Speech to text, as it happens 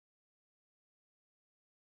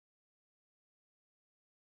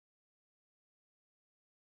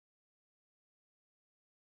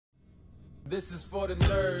This is for the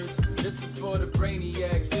nerds, this is for the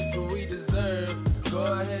brainiacs, this what we deserve. Go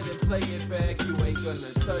ahead and play it back, you ain't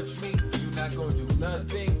gonna touch me, you not gonna do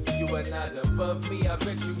nothing, you are not above me, I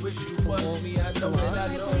bet you wish you was me, I know and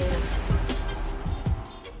I know.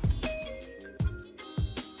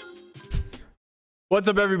 What's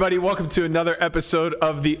up, everybody? Welcome to another episode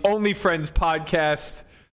of the Only Friends podcast.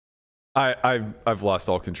 I've lost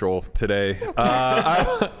all control today.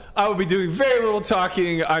 I will be doing very little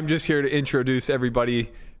talking. I'm just here to introduce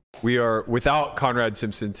everybody. We are without Conrad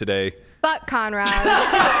Simpson today. Fuck Conrad.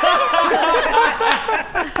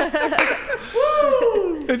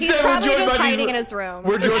 He's probably just hiding in his room.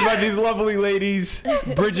 We're joined by these lovely ladies,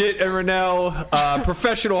 Bridget and Renelle,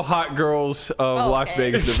 professional hot girls of Las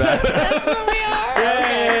Vegas, Nevada. That's what we are.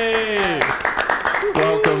 Yay!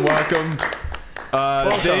 Welcome.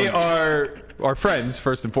 They are our friends,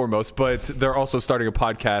 first and foremost, but they're also starting a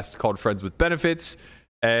podcast called Friends with Benefits.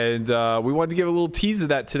 And we wanted to give a little tease of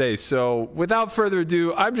that today. So without further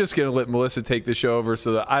ado, I'm just going to let Melissa take the show over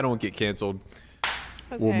so that I don't get canceled.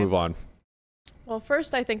 Okay. We'll move on. Well,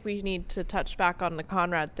 first, I think we need to touch back on the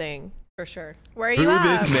Conrad thing. For sure. Where are you Who at?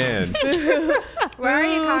 this man? Where are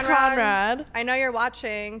you, Conrad? I know you're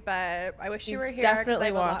watching, but I wish you were He's here because I definitely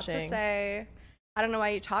have a lot watching. to say. I don't know why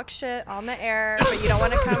you talk shit on the air, but you don't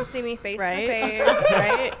want to come see me face Right? to face.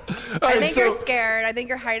 Right? I think you're scared. I think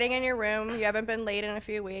you're hiding in your room. You haven't been late in a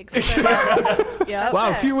few weeks. Yeah. Wow,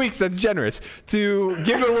 it. a few weeks, that's generous. To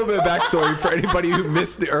give it a little bit of backstory for anybody who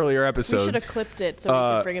missed the earlier We episodes. should have clipped it so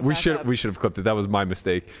we could bring it back up. We should have clipped it. That was my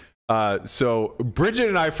mistake. So Bridget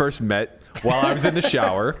and I first met while I was in the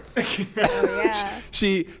shower. Oh, yeah.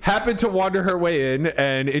 She happened to wander her way in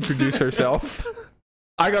and introduce herself.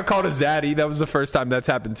 I got called a zaddy. That was the first time that's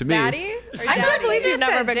happened to me. Zaddy? Or I daddy? can't believe You've you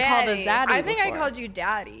never said been daddy. called a zaddy I think I before. called you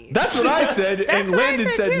daddy. That's what I said, and what I Landon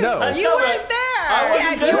said said too. no. You weren't there.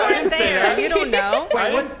 Yeah, you weren't there. You don't know.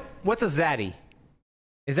 Wait, what's a zaddy?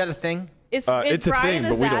 Is that a thing? Is It's a Brian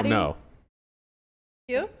thing, but we don't zaddy? know.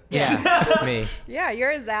 You? Yeah, me. Yeah,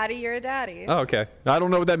 you're a zaddy. You're a daddy. Oh, okay. I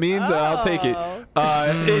don't know what that means. I'll take it. Oh.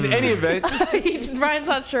 In any event, Brian's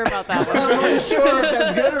not sure about that one. I'm not sure if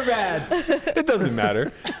that's good or bad. it doesn't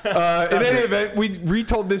matter. In any event, we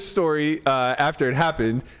retold this story after it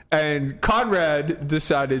happened, and Conrad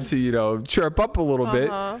decided to, chirp up a little bit,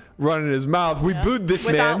 run in his mouth. We booed this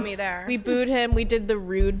Without man. me there. We booed him. We did the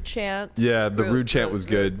rude chant. Yeah, the rude chant was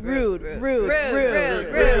good. Rude.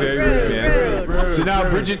 Very rude, man. So now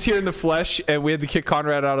Bridget's here in the flesh, and we had to kick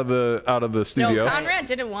Conrad out of the studio. No, Conrad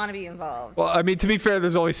didn't want to be involved. Well, I mean, to be fair,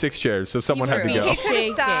 there's only 6 chairs, so someone had to True. go. He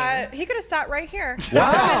could have sat right here.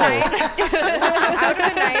 Wow. I would have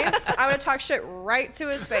been nice. I would have talked shit right to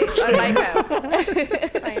his face. Unlike him.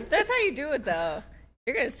 It's fine. That's how you do it, though.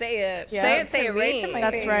 You're gonna say it. Yeah. Say it right to my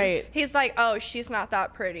That's face. right. He's like, oh, she's not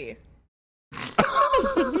that pretty.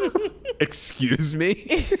 Excuse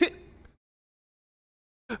me?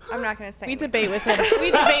 I'm not gonna say. We it. debate with him.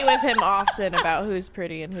 We debate with him often about who's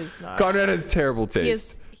pretty and who's not. Conrad has terrible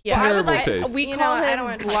taste. He is. Well, I would Terrible like taste. We You call know, I him don't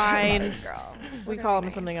wanna talk about blind. this girl. We call him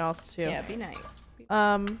something else too. Yeah, be nice.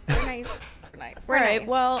 Um, All We're nice. We're nice. We're right. nice.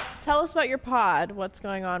 Well, tell us about your pod. What's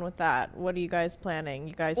going on with that? What are you guys planning?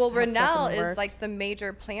 You guys. Well, have stuff in Renelle the is works? like the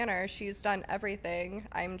major planner. She's done everything.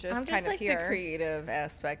 I'm just I'm kind just of like here. the creative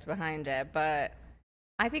aspect behind it, but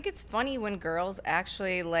I think it's funny when girls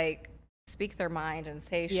actually like speak their mind and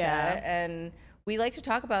say Yeah. shit, and we like to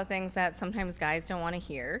talk about things that sometimes guys don't want to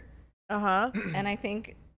hear, and I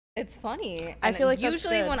think it's funny. I And feel like that's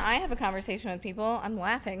usually good. when I have a conversation with people, I'm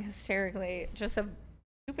laughing hysterically just of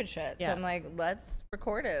stupid shit. Yeah. So I'm like, let's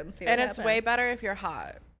record it and see what And it's happens. way better if you're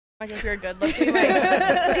hot. Like if you're good looking,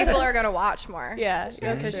 like people are gonna watch more. Yeah, that's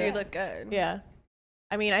because true. you look good. Yeah.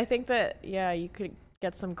 I mean, I think that you could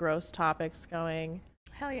get some gross topics going.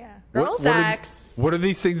 Hell yeah. Girl sex. What are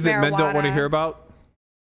these things that men don't want to marijuana. hear about?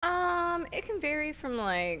 It can vary from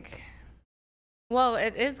like, well,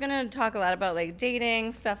 it is gonna talk a lot about like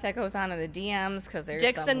dating stuff that goes on in the DMs because there's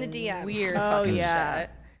Dicks some in the DMs. weird Oh, fucking yeah. shit.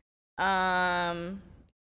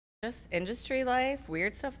 Just industry life,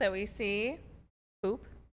 weird stuff that we see. Poop.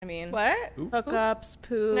 I mean, What? Hookups,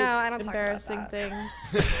 poop, No, I don't talk about embarrassing that.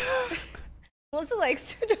 things. Melissa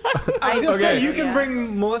likes to talk about. I was gonna say you can Yeah.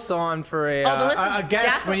 bring Melissa on for a Melissa's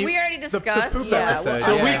guest when you. we already the discussed. poop Yeah, episode.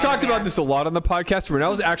 So Yeah. we've talked about this a lot on the podcast.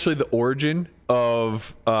 Renelle's actually the origin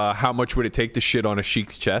of how much would it take to shit on a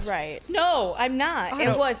sheik's chest. Right. No, I'm not.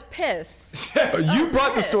 It was piss. You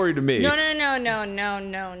brought the story to me. No.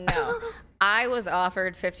 I was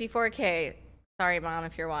offered $54K. Sorry, Mom,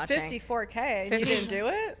 if you're watching. 54K. And you didn't do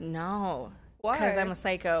it? No. Why? Because I'm a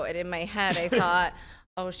psycho, and in my head I thought,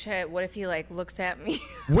 oh shit, what if he like looks at me?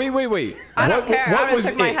 Wait. I don't care. What I would was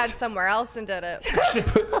have took my it? head somewhere else and did it.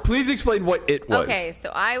 Please explain what it was. Okay,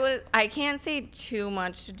 so I can't say too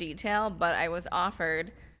much detail, but I was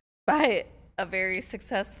offered by a very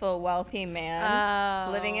successful, wealthy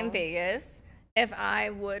man living in Vegas if I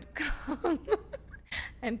would come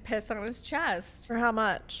and piss on his chest. For how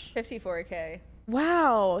much? 54K.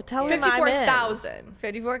 Wow. Tell him I'm in. 54,000.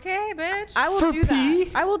 54K, bitch. I will For do pee?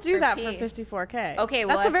 that. I will do For that pee. for 54K. Okay,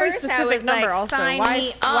 well, that's a at very first I specific was number. like, Also, sign why?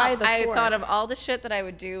 me Why up. the I four? thought of all the shit that I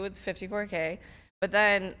would do with 54K, but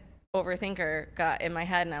then overthinker got in my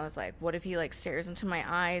head, and I was like, what if he like stares into my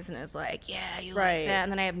eyes and is like, yeah, you Right. like that,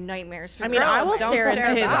 and then I have nightmares for I mean, the I rest will of my stare life.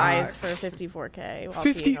 into his back. eyes for 54K while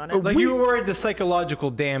 50 peeing on it. Like We- you were worried the psychological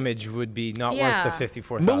damage would be not Yeah. worth the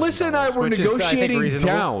 $54,000. Melissa and I were which is, I think, negotiating reasonable.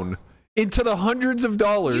 down into the hundreds of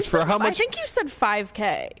dollars You for said- how I much. think you said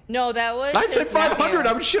 5K. No, that was. I said his nephew. 500.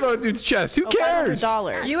 I would shit on a dude's chest. Who cares?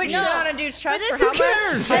 $500. You would No. shit on a dude's chest for this how is- much?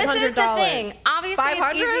 cares? This is the $500. thing. Obviously, it's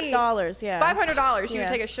 $500? easy. Dollars, yeah. $500. You Yeah.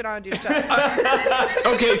 would take a shit on a dude's chest.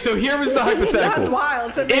 Okay, so here was the hypothetical. That's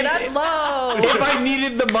wild to me. If- That's low. If I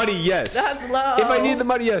needed the money, yes. That's low. If I needed the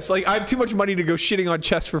money, yes. Like I have too much money to go shitting on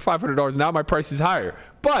chests for $500. Now my price is higher.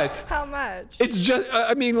 But How much? it's just,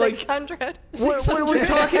 I mean, like, 600. what are we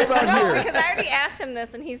talking about No, here? because I already asked him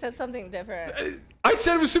this, and he said something different. I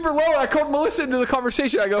said it was super low. I called Melissa into the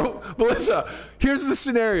conversation. I go, Melissa, here's the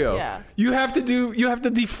scenario. Yeah. You have to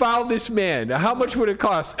defile this man. How much would it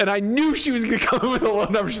cost? And I knew she was gonna come in with a low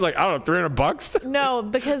number. She's like, I don't know, $300. No,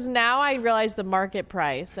 because now I realize the market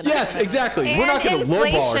price. And Yes, exactly. We're not gonna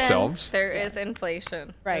lowball ourselves. There is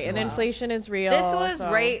inflation. Right, as and well. inflation is real. This was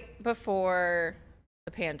so- right before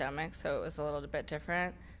the pandemic, so it was a little bit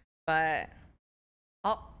different. But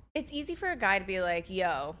it's easy for a guy to be like,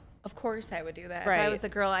 yo, of course I would do that. If I Right. was a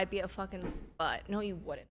girl, I'd be a fucking slut. No, you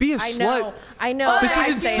wouldn't. Be a I slut. know. I know. This I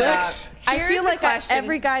isn't say sex. I Here's feel the like question.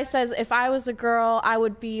 every guy says if I was a girl, I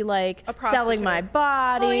would be like A selling my prostitute.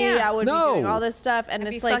 body. Oh, yeah. I would be No. doing all this stuff, and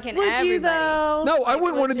I'd it's be like, fucking would you everybody. though? No, I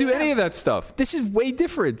wouldn't Would want to do you? any of that stuff. This is way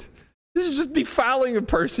different. This is just defiling a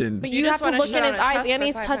person. But You you, just have to wanna look shit in on his a eyes, chest and for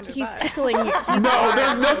he's 500 he's bucks. tickling you. No,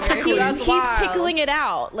 there's no tickling. That's He's wild. tickling it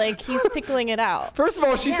out. Like he's tickling it out. First of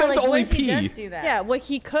all, she said like, it's only what if he pee. does do that? Yeah, well,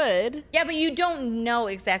 he could. Yeah, but you don't know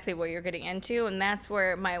exactly what you're getting into, and that's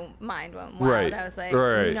where my mind went wild. Right. I was like,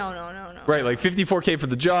 Right. no. Right, like 54K for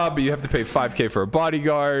the job, but you have to pay 5K for a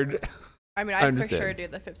bodyguard. I mean, I I'd for understand. sure do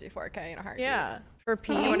the 54K in a heartbeat. Yeah, for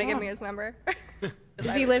pee. You want to give me his number?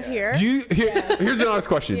 Does he live here? Do you? Here's an honest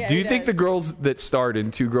question. Yeah, Do you he think does. the girls that starred in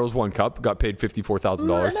Two Girls One Cup got paid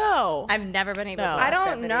 $54,000? No. I've never been able No. to watch I that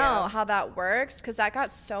don't video. know how that works because that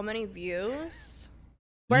got so many views.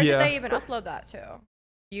 Where Yeah. did they even upload that to?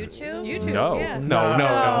 YouTube? YouTube. No, Yeah. no,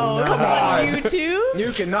 Oh, come on, YouTube.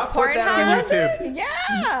 You cannot put that on Pornhub? YouTube.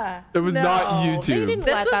 Yeah. It was not They YouTube. didn't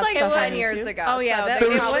This let was that like stuff on 10 years YouTube. ago. Oh, yeah, so that- They it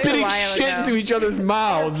were was a spitting while shit ago. into each other's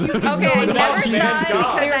mouths. Okay, No, I never not saw it man's because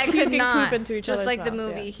cock. They were I could puking not. poop into each Just other's like the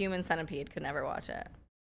mouth, movie yeah. Human Centipede, could never watch it.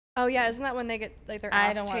 Oh, yeah. Isn't that when they get like their I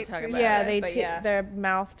ass don't wanna taped talk to each about other? Yeah, it, they but t- yeah. their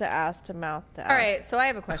mouth to ass to mouth to ass. All right, so I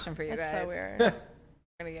have a question for you That's guys. so weird. We're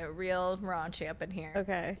gonna get real raunchy up in here.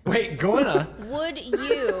 Okay. Wait, go on. Would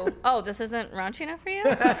you? Oh, this isn't raunchy enough for you?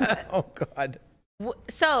 Oh God.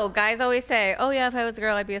 So guys always say, "Oh yeah, if I was a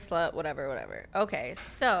girl, I'd be a slut." Whatever. Okay,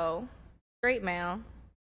 so straight male,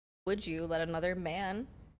 would you let another man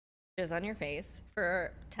jizz on your face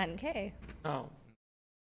for 10K? Oh.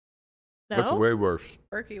 No. That's way worse.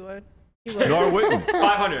 Berkey would. No, I wouldn't.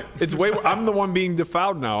 500. It's way. I'm the one being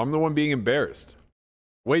defiled now. I'm the one being embarrassed.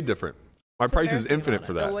 Way different. My What's price is embarrassing infinite about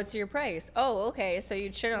for So that. what's your price? Oh, okay. So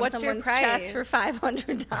you'd shit on What's your someone's chest for price?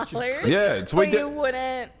 $500. Yeah, it's way. But you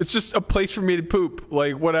wouldn't. It's just a place for me to poop.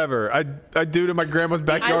 Like whatever. I do it in my grandma's I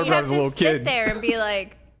backyard just when I have was a to little sit kid. there and be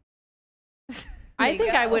like, I "There you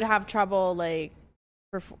think I go." would have trouble like,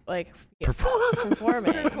 performing.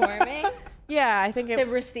 performing Yeah, I think to it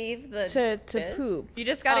receive the to jizz? poop. You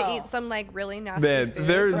just got to Oh. eat some like really nasty Man, food.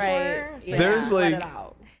 there's- before, Right, so you there's, can let like- it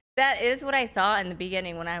out. That is what I thought in the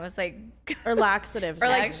beginning when I was like, Or laxatives. Or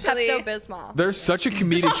like Actually- Pepto-Bismol. There's such a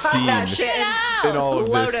comedic That scene shit. in all of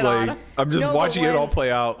Load this. it Like on. I'm just No, but watching it all when-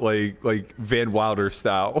 play out like Van Wilder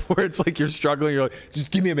style, where it's like you're struggling. You're like,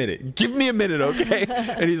 just give me a minute. Give me a minute, okay?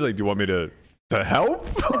 And he's like, do you want me to help?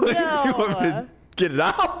 Like, do you want me to get it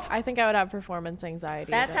out? I think I would have performance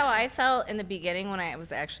anxiety. that's how I felt in the beginning when I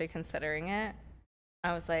was actually considering it.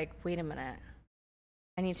 I was like, wait a minute.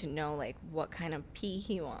 I need to know like what kind of pee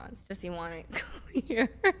he wants. Does he want it clear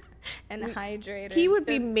and hydrated? Pee would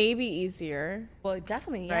be Does- maybe easier. well,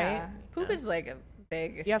 definitely, yeah. Right? Poop is like a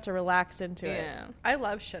big. You have to relax into it. Yeah. I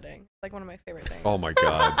love shitting. Like one of my favorite things. Oh my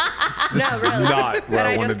god. This No, is really. not where And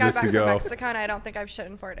I I wanted just got this back to from go. Mexico, and I don't think I've shit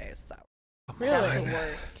in 4 days. So Really? That's the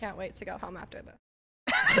worst. can't wait to go home after this.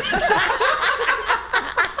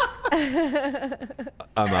 I'm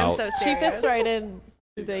I'm out. so serious. She fits right in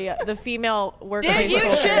the female workplace. Dude, you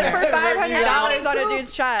culture. shit for $500 on a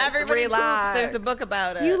dude's chest. Everybody Relax. poops. There's a book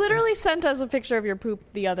about it. You literally sent us a picture of your poop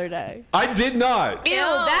the other day. I did not. Ew,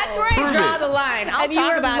 that's where Prove I draw it. the line. I'll And you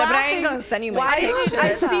talk were about it, but I laughing. ain't gonna send you my Why did you picture. do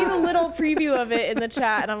I see the little preview of it in the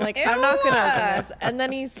chat, and I'm like, I'm not gonna open this. And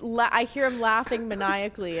then I hear him laughing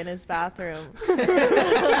maniacally in his bathroom.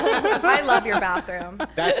 I love your bathroom.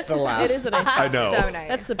 That's the laugh. It is a nice. I bathroom. know. So nice.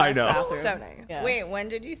 That's the I best know. bathroom. So nice. Yeah. Wait, when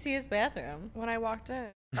did you see his bathroom? When I walked in.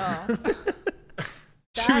 Oh.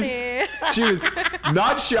 Daddy. She was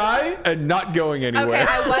not shy and not going anywhere. Okay,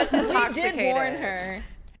 I was We intoxicated. did warn her.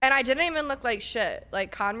 And I didn't even look like shit.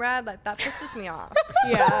 Like Conrad, like that pisses me off.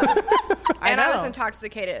 Yeah. And I was know.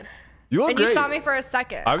 intoxicated. You look And great. you saw me for a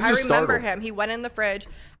second. I was just remember startled. him. He went in the fridge.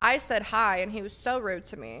 I said hi, and he was so rude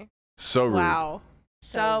to me. So rude. Wow.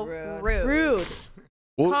 So rude. rude. Rude.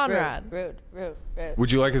 Well, Conrad. Rude.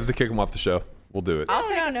 would you like us to kick him off the show? We'll do it. I'll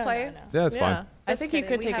take his no, place. Yeah, that's Yeah. fine. I Just think you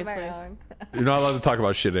kidding. could We take his have our place. own. You're not allowed to talk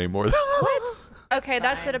about shit anymore. What? Okay,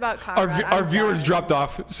 that's it about our Conrad. our I'm viewers done. dropped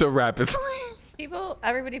off so rapidly.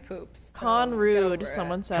 Everybody poops. so Con get rude, over it.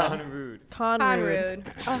 someone said. Rude. Con Con rude.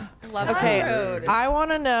 rude. Love it. Okay, Rude. I want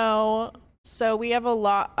to know. So we have a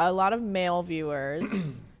lot of male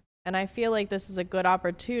viewers, and I feel like this is a good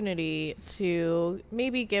opportunity to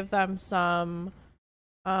maybe give them some,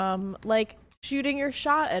 like shooting your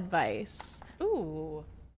shot advice. Ooh.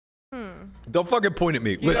 Don't fucking point at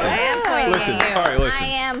me. Listen. I am pointing Listen. at you. All right, listen. I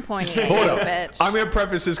am pointing at Hold you, up. bitch. I'm going to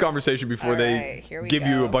preface this conversation before All they right, here we give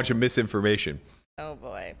you go. a bunch of misinformation. Oh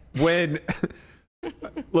boy. When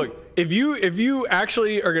look, if you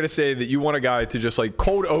actually are going to say that you want a guy to just like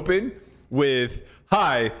cold open with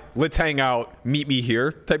hi, let's hang out, meet me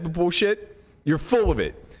here type of bullshit, you're full of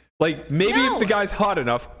it. Like maybe No. if the guy's hot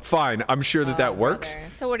enough, fine. I'm sure that works. Brother.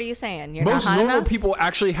 So what are you saying? You're Most not hot normal enough? people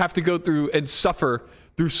actually have to go through and suffer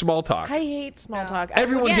through small talk. I hate small talk.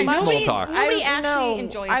 Everyone Yeah, hates small nobody- talk. Nobody actually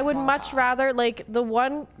enjoys I would small much talk. rather like the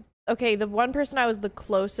one person I was the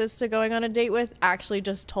closest to going on a date with actually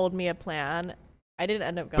just told me a plan. I didn't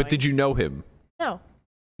end up going. But did you know him? No.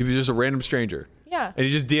 He was just a random stranger. Yeah. And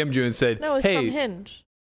he just DM'd you and said, No, it was hey, from Hinge.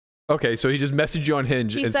 okay, so he just messaged you on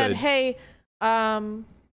Hinge He and said, "Hey,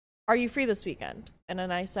 are you free this weekend?" And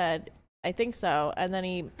then I said, "I think so." And then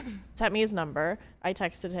he sent me his number. I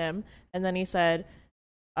texted him, and then he said,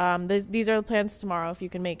 "These are the plans tomorrow. If you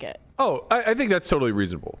can make it." oh, I think that's totally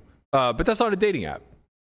reasonable. But that's not a dating app.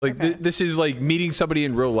 Like Okay. this is like meeting somebody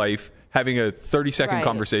in real life, having a 30-second Right.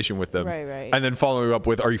 conversation with them, Right. and then following up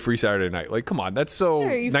with, "Are you free Saturday night?" Like, come on, that's so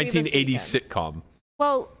Sure, you free this 1980s sitcom.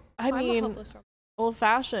 Well, I I'm a mean, hopeless romantic. old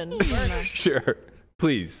fashioned. Sure,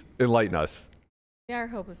 please enlighten us. We are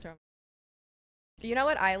hopeless romantic. You know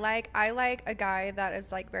what I like? I like a guy that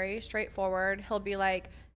is like very straightforward. He'll be like,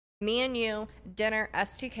 me and you, dinner,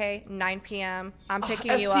 STK, 9 p.m. I'm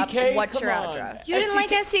picking you up. STK? What's Come your on. address? You didn't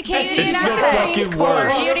like STK. Beauty It's and the Essex. fucking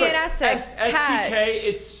worst. Beauty and Essex. STK Catch.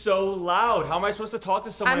 is so loud. How am I supposed to talk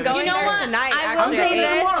to someone? I'm going You know there what? tonight. I will actually. say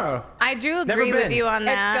this. Tomorrow. I do Never agree with been. you on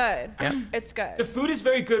that. It's good. It's The good. food is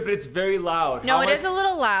very good, but it's very loud. No, How it am I is a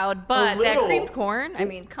little loud, but that little. creamed corn. I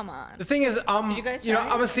mean, come on. The thing is, you guys you know,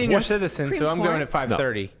 try I'm a senior What? citizen, Creamed so I'm corn? going at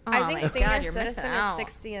 5:30. Oh I think my senior God, you're missing citizen out. is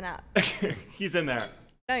 60 and up. He's in there.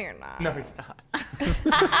 No, you're not. No, he's not.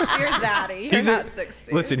 You're zaddy. You're He's a- not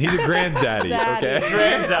 60. Listen, he's a grand zaddy, Zaddy. okay?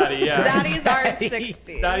 Grand Zaddy, yeah. Zaddies aren't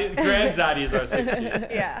 60. Grand Zaddies are 60.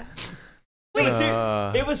 Yeah. Wait,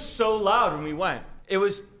 Uh. it was so loud when we went. It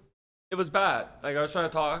was bad. Like I was trying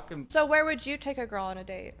to talk, and So where would you take a girl on a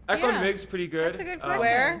date? Echo and Yeah. Rig's pretty good. That's a good Um, question.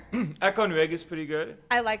 Where? Echo and Rig is pretty good.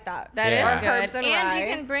 I like that. That is Yeah. Or good. herbs and you rye.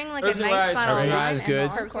 can bring like Herbs a and rye nice is bottle of great. wine Rye is and good.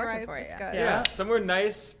 they'll Herbs and cork rye it for you. is good. Yeah. Somewhere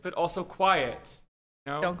nice, but also quiet.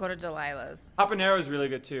 You know? Don't go to Delilah's. Habanero is really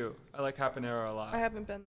good too. I like Habanero a lot. I haven't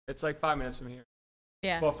been. It's like 5 minutes from here.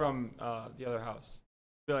 Yeah. Well, from the other house.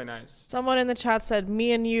 Really nice. Someone in the chat said,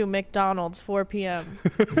 "Me and you, McDonald's, 4 p.m."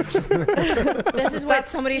 This is what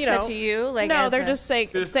That's, somebody you said know, to you. Like, No, as they're a- just saying,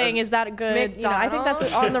 Just "Is that good?" You know, I think that's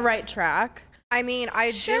McDonald's? on the right track. I mean, I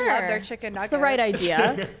do Sure. love their chicken nuggets. It's the right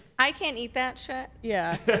idea. I can't eat that shit.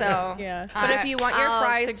 Yeah. So Yeah. But if you want your I'll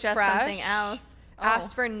fries suggest fresh, something else.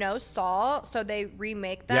 ask for no salt, so they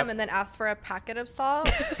remake them, Yep. and then ask for a packet of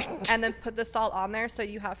salt, and then put the salt on there, so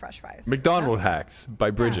you have fresh fries. McDonald hacks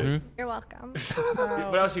by Bridget. You're welcome.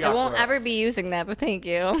 What else you I got? won't for ever us? be using that, but thank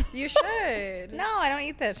you. You should. No, I don't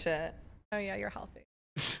eat that shit. Oh yeah, you're healthy.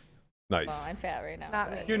 Nice. Well, I'm fat right now. Not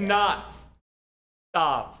but me. You're yeah. not.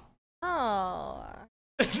 Stop. Oh.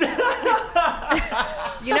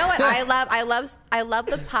 You know what I love? I love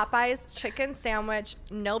the Popeyes chicken sandwich,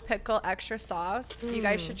 no pickle, extra sauce. You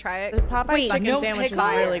guys should try it. The 'cause it's Popeye chicken no sandwich pickle?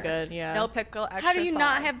 is really good. Yeah. no pickle, extra How do you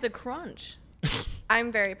not sauce. have the crunch?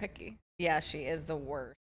 I'm very picky. Yeah, she is the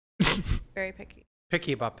worst. Very picky.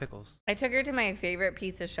 Picky about pickles. I took her to my favorite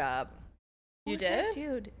pizza shop. You What was that,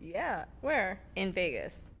 did? dude? Yeah, Where? in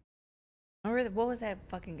Vegas. What was that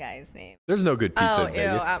fucking guy's name? There's no good pizza Oh, in ew,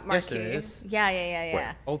 Vegas. at Marquee. Yes, there is.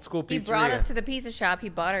 Yeah. Old school He pizzeria. brought us to the pizza shop. He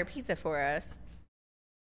bought our pizza for us,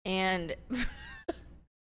 and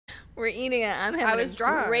we're eating it. I'm having was a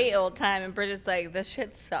drunk. great old time, and Bridget's like, "This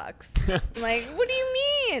shit sucks." I'm like, what do you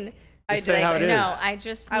mean? Just say how it No, is. I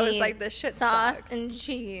just I was need like, "This shit sauce sucks." and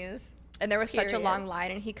cheese. And there was such a Period. long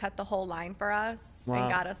line, and he cut the whole line for us Wow. and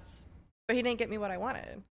got us. But he didn't get me what I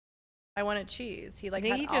wanted. I wanted cheese. He I like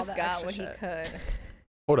think had he all just the got extra what shit. he could.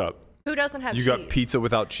 Hold up. Who doesn't have You cheese? got pizza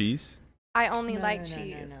without cheese? I only No, like no, no,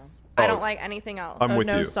 cheese. no. I Oh. don't like anything else. I'm Oh, with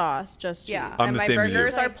no you. sauce, just cheese. Yeah, I'm and the my same as you.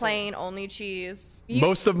 burgers are Like the- plain, only cheese.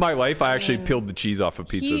 Most of my life, I actually peeled the cheese off of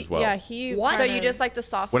pizza as well. Yeah, he. What? So kind you of- just like the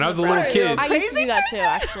sauce? When and I was the a little bread? kid, I used to do that too,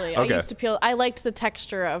 actually. Okay. I used to peel. I liked the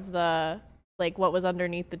texture of the like what was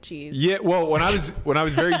underneath the cheese. Yeah, well, when I was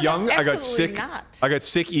very young, I got Absolutely sick. not. I got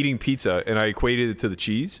sick eating pizza, and I equated it to the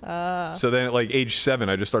cheese. So then, at like age 7,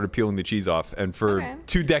 I just started peeling the cheese off, and for Okay.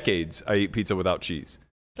 2 decades, I ate pizza without cheese.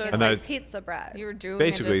 So it's And like that is- pizza bread. You were doing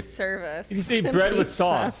Basically. a disservice. You just eat to bread with pizza.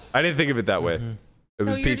 sauce. I didn't think of it that way. It No,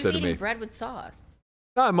 was you were pizza just to eating me. bread with sauce.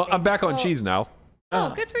 No, I'm back on cheese now.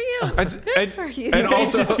 Oh, good for you. And, Good and- for you. and He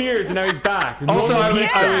faced also, his fears, and now he's back. also I Normal would,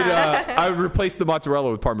 pizza. I would replace the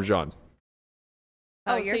mozzarella with Parmesan.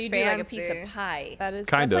 Oh, Oh, you're so you do like a fancy. pizza pie. That is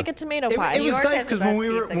Kinda. that's like a tomato It, pie. it was York nice has the because when best we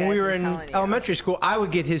were pizza, when we guys, were I'm in telling you. elementary school, I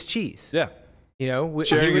would get his cheese. Yeah. You know,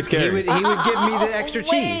 Sharing he is would, caring. he would give me the extra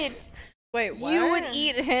cheese. Wait, what? You would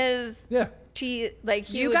eat his Yeah. cheese. Like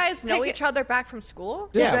he You would guys know pick each other back from school?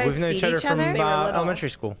 Yeah, guys we've known each feed other each from other? They were little. elementary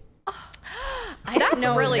school. I didn't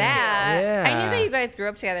know really that. cute. I knew Yeah. that you guys grew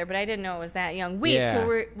up together, but I didn't know it was that young. Wait, Yeah.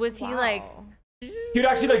 so was he like? Wow. He would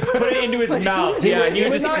actually like put it into his mouth. Yeah, and he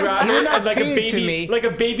would would just not- grab he would it not and like a feed it to baby, me. like a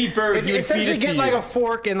baby bird. He would feed Essentially, it to get you. like a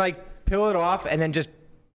fork and like peel it off, and then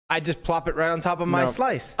I just plop it right on top of my No.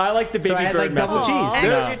 slice. I like the baby So I had, bird like, double method. cheese. Extra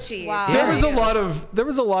Yeah. cheese. Wow. There was a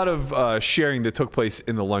Yeah. lot of sharing that took place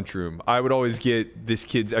in the lunchroom. I would always get this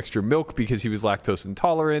kid's extra milk because he was lactose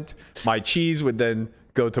intolerant. My cheese would then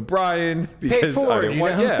go to Brian because I forward, didn't you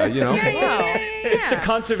want. know? Yeah, you know. It's the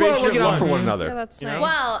conservation Well, looking of out for lunch. one another. Yeah, that's You know? nice.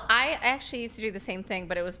 Well, I actually used to do the same thing,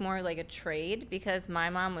 but it was more like a trade because my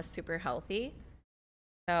mom was super healthy.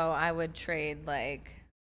 So I would trade like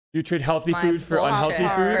You trade healthy my food for unhealthy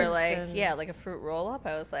bullshit food. for like and- like a fruit roll up.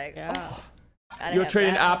 I was like, Yeah. oh, gotta You'll have trade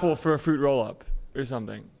an that. apple for a fruit roll up or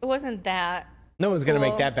something. It wasn't that. No one's gonna Cool.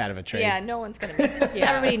 make that bad of a trade. Yeah, no one's gonna. Make Yeah.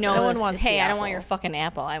 Everybody knows. No one wants Hey, the I don't want apple. your fucking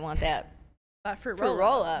apple. I want that That fruit fruit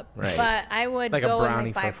roll up. Right. But I would Like a go and brownie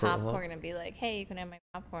like for buy a fruit roll-up. popcorn and be like, hey, you can have my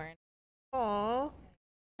popcorn. Aw.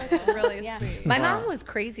 That's really Yeah. sweet. My Wow. mom was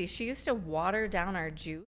crazy. She used to water down our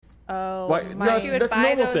juice. Oh, Why- my- that's- she would that's a buy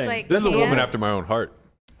normal those thing. like This is a woman cans. after my own heart.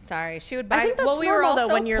 Sorry, she would buy. I think that's well, we were normal also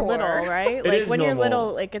though when you're poor. little, right? It Like is when you're normal.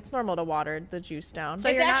 little, like it's normal to water the juice down. So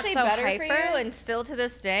It's you're not actually so better for hyper? you, and still to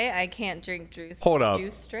this day, I can't drink juice. Hold up.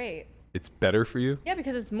 Juice straight. It's better for you. Yeah,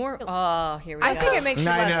 because it's more. Oh, here we go. I think it makes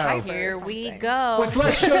you I less know. hyper. or Here we something. go. What's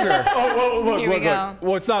less sugar? Oh, look, Here we go.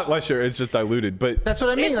 Well, it's not less sugar. It's just diluted. But That's what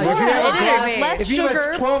I mean. It's Like more if you have a it is. glass, Less if you have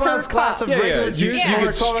sugar a 12-ounce per glass cup. of regular you, juice, you or could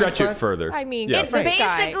a 12-ounce stretch it glass- further. I mean, yeah. It's this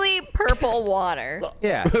guy. basically purple water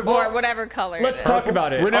Yeah. or whatever color. Let's it is. talk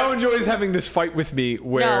about it. Renell enjoys having this fight with me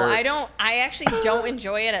where No, I don't. I actually don't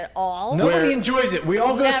enjoy it at all. Nobody enjoys it. We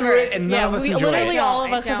all go Never. through it, and none Yeah, of us we enjoy literally it. all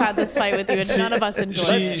of I us have don't. had this fight with you, and none of us enjoy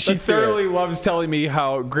she it. she Let's do it. thoroughly loves telling me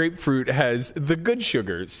how grapefruit has the good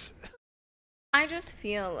sugars. I just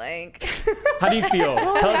feel like How do you feel?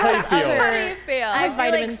 Tell us how you feel. How do you feel? I feel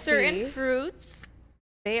vitamin like certain C. fruits,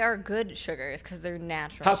 they are good sugars because they're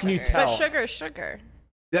natural. How can you sugars. tell? But sugar is sugar.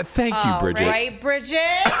 Yeah, thank you, Oh, Bridget. right, Bridget.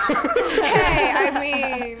 Hey, I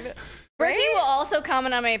mean, Ricky will also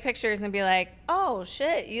comment on my pictures and be like, "Oh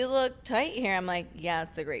shit, you look tight here." I'm like, "Yeah,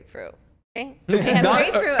 it's the grapefruit." Okay, It's I have not-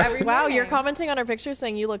 grapefruit every Wow, morning. you're commenting on our picture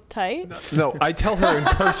saying you look tight. No, I tell her in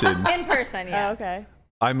person in person. Yeah. Oh, okay.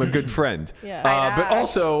 I'm a good friend. Yeah. But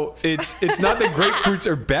also, it's not that grapefruits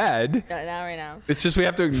are bad. No, not right now. It's just we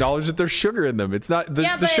have to acknowledge that there's sugar in them. It's not the,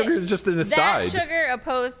 Yeah, the but sugar is just an aside. That sugar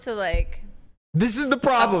opposed to like This is the a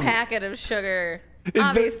problem. packet of sugar, that-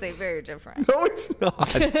 obviously very different. No, it's not.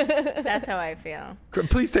 That's how I feel.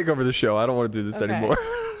 Please take over the show. I don't want to do this Okay. anymore.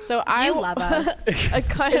 So I You love us. a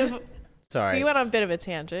kind of Sorry. We went on a bit of a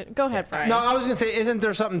tangent. Go ahead, Brian. No, I was gonna say, isn't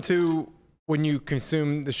there something to when you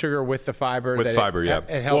consume the sugar with the fiber? With that fiber, yeah.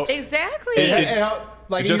 it helps. Well, Exactly.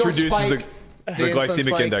 Like it just you don't reduces spike the insulin glycemic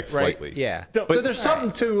spike, index right? slightly. Yeah. But- So there's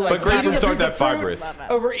something to like But grapefruits eating a aren't piece that of fruit, fibrous.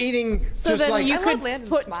 overeating. So just then like, you I could love Landon's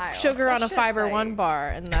put smile. sugar on a That Fiber shit's One like- bar,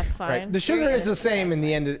 and that's fine. right. The sugar is the same at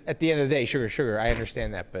the end of the day. Sugar. I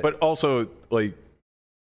understand that, but also, like,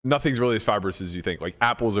 nothing's really as fibrous as you think. Like,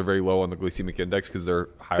 apples are very low on the glycemic index because they're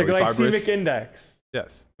The highly glycemic fibrous. index.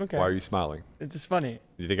 Yes. Okay. Why are you smiling? It's just funny.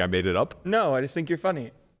 You think I made it up? No, I just think you're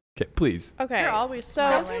funny. Okay, please. Okay. You're always so.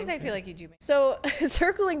 smiling. Sometimes I feel like you do. So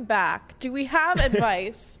circling back, do we have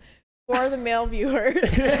advice for the male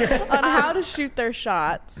viewers on how to shoot their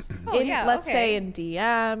shots? Let's say in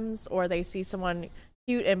DMs, or they see someone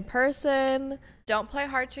cute in person. Don't play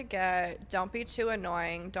hard to get. Don't be too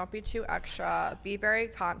annoying. Don't be too extra. Be very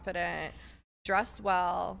confident. Dress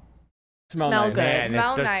well. Smell nice. good.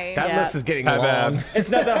 Smell nice. That Yeah. list is getting Have long. abs. It's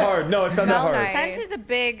not that hard. No, it's not that Smell hard. nice.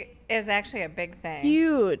 Scent is actually a big thing.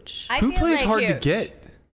 Huge. I Who feel plays like hard to huge. get?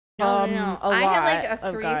 No. A I had like lot a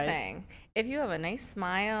of 3 guys. thing. If you have a nice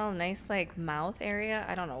smile, nice like mouth area,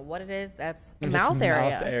 I don't know what it is. That's The Just mouth area.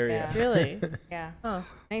 Mouth area. Yeah. Really? yeah. Huh.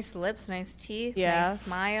 Nice lips, nice teeth, Yeah. nice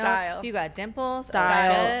smile. Style. If you got dimples,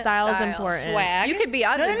 Style. shit, Style is Style. important. swag. You could be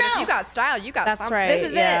ugly, No, but if no. you got style, you got That's something. right.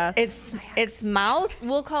 This is Yeah. it. It's mouth.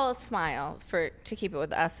 We'll call it smile to keep it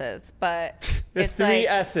with the S's, but The it's 3 like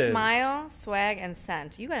S's. smile, swag, and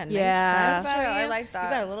scent. You got a nice Yeah. scent That's about true. I you. like that. You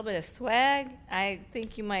got a little bit of swag. I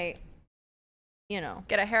think you might,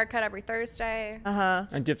 Get a haircut every Thursday. Uh-huh.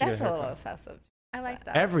 I do have to get That's a a little haircut. excessive. I like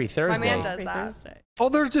that. Every Thursday. My man does Every that. Thursday. All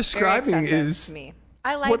they're Very describing excessive is to me.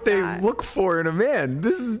 I like what they that. look for in a man.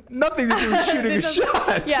 This is nothing to do with shooting a It doesn't-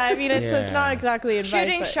 shot. Yeah, I mean, it's not exactly advice.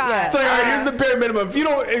 Shooting but, shots. yeah. It's like, all right, here's the bare minimum. If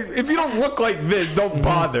you don't look like this, don't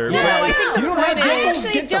bother. No, But- I think You don't have I dimples.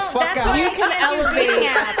 actually Get the don't. fuck That's out. what you I can think you're getting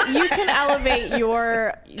at. elevate you can elevate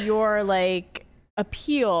your like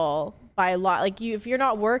appeal by a lot. Like if you're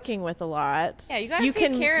not working with a lot, Yeah, you gotta you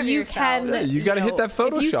take can care of you yourself. can Yeah, you gotta hit that if you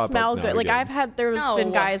Photoshop smell up now good. and Like again. there's been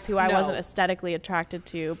No, guys who I wasn't no. aesthetically attracted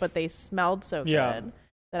to, but they smelled so Yeah. good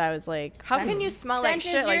that I was like, How can you smell like Scent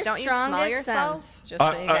is shit? Like, your don't you smell strongest yourself? sense, just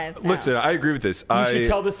so you guys know. Listen, I agree with this. You should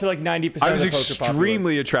tell this to like 90% I was of the poker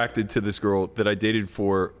extremely populace. attracted to this girl that I dated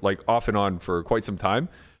for like off and on for quite some time,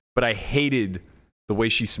 but I hated the way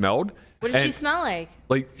she smelled. What did she And, smell like?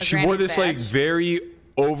 Like A she wore granny's this like badge? very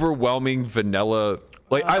overwhelming vanilla.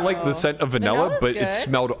 Like I like the scent of vanilla, Vanilla's but good. it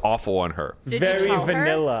smelled awful on her. Did Very you tell her? No.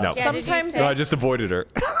 vanilla. Yeah, did you Sometimes say- So I just avoided her.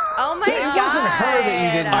 Oh my So it god! wasn't her that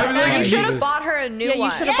you didn't I was like, you he should have was- bought her a new yeah,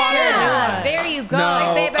 one. you should have bought her a new one. There you go.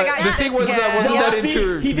 No, babe, I got the you thing this was, I gift. wasn't Well, that see, into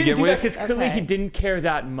her he to didn't begin do that with. because clearly Okay. he didn't care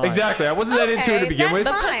that much. Exactly, I wasn't that into her to Okay, begin with.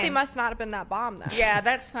 The that's pussy fine. must not have been that bomb then. Yeah,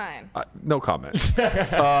 that's fine. No comment. Just saying. Is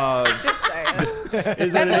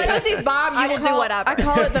If the it- pussy's bomb, you will do whatever. I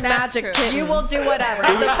call it the That's magic true. kitten. You will do whatever.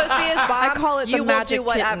 If the pussy is bomb, I call it the you will magic do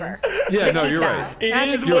whatever. Yeah, to no, keep you're that. right. It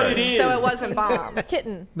is You're what right. it is. So it wasn't bomb.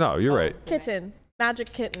 kitten. No, you're right. Kitten.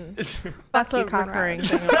 Magic kitten. That's you, a Conrad. recurring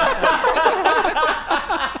thing.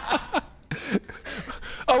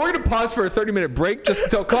 Oh, we're gonna pause for a 30-minute break just to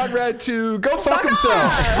tell Conrad to go fuck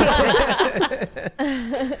himself.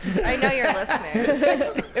 I know you're listening.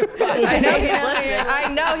 I know he's listening. I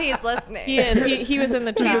know he's listening. He is. He was in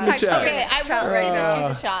the chat. in the chat. Okay, I will Trust say me. the shoot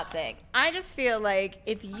the shot thing. I just feel like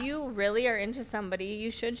if you really are into somebody,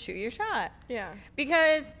 you should shoot your shot. Yeah.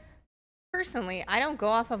 Because personally, I don't go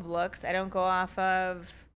off of looks. I don't go off of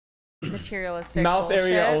materialistic Mouth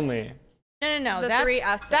bullshit. area only. No. The That's, 3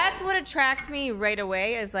 S's. that's what attracts me right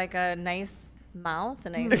away is like a nice mouth, a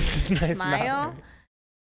nice, Nice smile. mouth.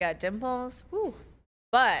 Got dimples. Woo.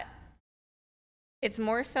 But it's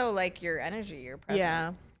more so like your energy, your presence.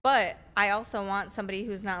 Yeah. But I also want somebody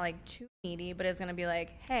who's not like too needy, but is going to be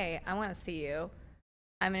like, hey, I want to see you.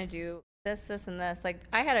 I'm going to do this, this, and this. Like,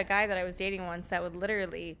 I had a guy that I was dating once that would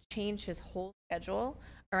literally change his whole schedule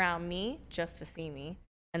around me just to see me.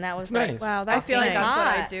 And that was That's like, nice. Wow, I that's feel like nice. that's what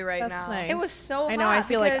I Hot. do right That's now. nice. it was so I know. I hot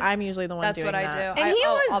feel like because I'm usually the one That's doing what I that. do. And he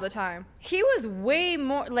was all the time. He was way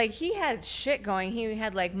more like he had shit going. He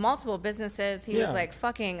had like multiple businesses. He Yeah. was like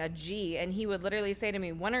fucking a G. And he would literally say to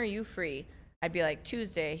me, when are you free? I'd be like,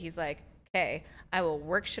 Tuesday. He's like, okay, I will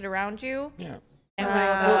work shit around you. Yeah. And we will go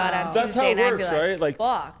out on That's Tuesday. how it and I'd be works, like, right? Like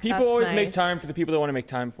fuck. people That's always make nice. time for the people that want to make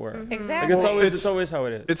time for it. Like Exactly. it's always how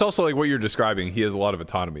it is. It's also like what you're describing. He has a lot of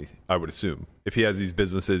autonomy, I would assume. If he has these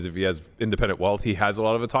businesses, if he has independent wealth, he has a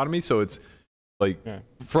lot of autonomy. So it's like Yeah.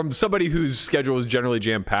 from somebody whose schedule is generally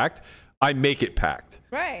jam-packed, I make it packed.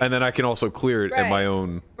 Right. And then I can also clear it at my Right.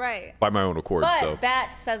 own Right. by my own accord. But So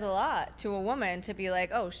that says a lot to a woman to be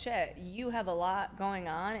like, oh shit, you have a lot going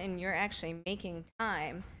on and you're actually making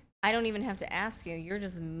time. I don't even have to ask you. You're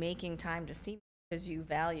just making time to see me because you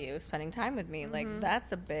value spending time with me. Like,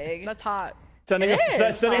 that's a big. That's hot. Sending It a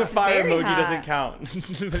is. sending a It's fire very emoji hot. doesn't count.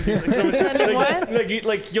 Sending what?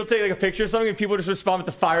 Like you'll take like a picture of something and people just respond with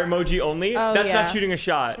the fire emoji only. Oh, That's yeah. not shooting a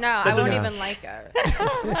shot. No, I That won't doesn't- even like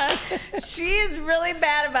it. She's really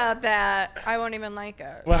bad about that. I won't even like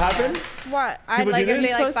it. What happened? What? People Like do if this?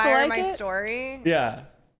 they like supposed to fire like my it? story, Yeah.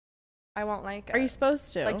 I won't like it. Are you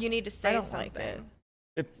supposed to? Like you need to say don't something. like it.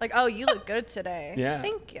 Like, oh, you look good today. Yeah.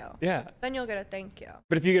 Thank you. Yeah. Then you'll get a thank you.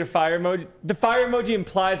 But if you get a fire emoji, the fire emoji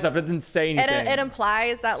implies stuff. It doesn't say anything. It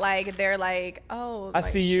implies that like they're like, oh, I like,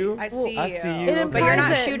 see you. I see you. I see you. It Okay. implies But you're not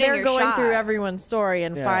that shooting they're your going shot. through everyone's story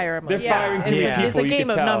and Yeah. fire They're emoji. firing Yeah. two Yeah. people. It's a you game can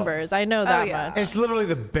of tell. numbers. I know that yeah. much. It's literally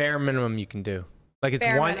the bare minimum you can do. Like it's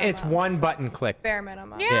Bare one. It's minimum. one button click. Bare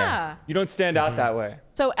minimum. Yeah. You don't stand out that way.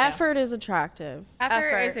 So effort is attractive. Effort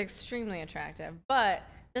Effort. is extremely attractive. But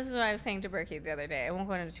this is what I was saying to Berkey the other day. I won't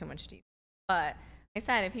go into too much detail. But I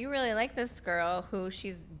said, if you really like this girl who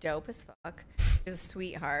she's dope as fuck, she's a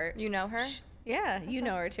sweetheart. You know her? Yeah, you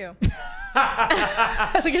know her too. Look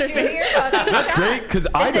at her Shoot face. your fucking that's shot. great because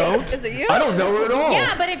I don't. is it you? I don't know her at all.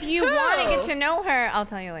 Yeah, but if you want to get to know her, I'll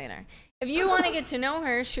tell you later. If you want to get to know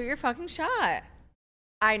her, shoot your fucking shot.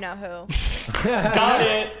 I know who. Got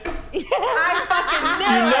it. I fucking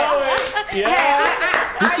You knew it. know it. Yeah.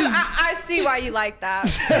 Hey, This is- I see why you like that.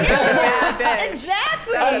 That's a bad bitch.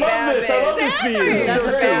 Exactly. That's I a love bad this. I love bitch. this for you. This is That's so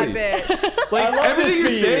a silly. bad bitch. Like I love everything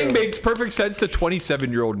this you're for saying you. makes perfect sense to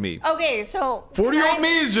 27-year-old me. Okay, so 40-year-old can I-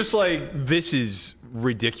 me is just like, this is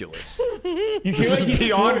ridiculous. You hear This like is he's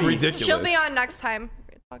beyond 40. ridiculous. She'll be on next time.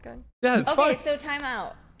 It's all good. Yeah, it's Okay, fine. so time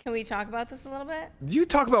out. Can we talk about this a little bit? You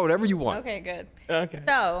talk about whatever you want. Okay, good. Okay.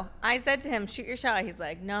 So I said to him, shoot your shot. He's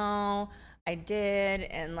like, no, I did.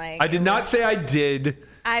 And like, I did it not was- say I did.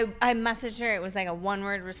 I messaged her. It was like a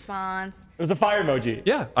one-word response. It was a fire emoji.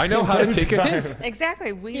 Yeah, I know how to take a hint.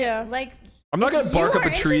 Exactly. We Yeah. like. I'm not gonna if bark you up are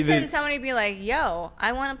a tree interested in that. somebody be like, yo,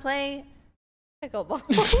 I want to play pickleball.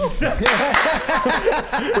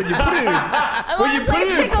 When you put it in, when you put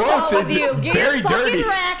it in quotes, with it's you. Get very your fucking dirty.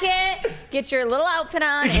 racket, get your little outfit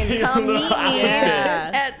on, and Your come little meet me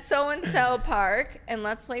outfit. at so and so park, and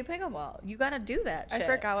let's play pickleball. You got to do that. I Shit.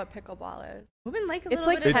 forgot what pickleball is. Women like a It's little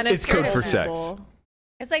like bit of tennis it's code for for sex. people.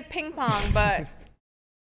 It's like ping pong, but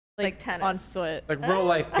like tennis on foot. Like real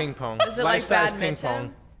life ping pong. Is it like Life-size ping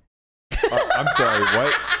badminton? pong. I'm sorry,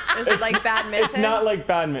 what? Is it like badminton? It's not like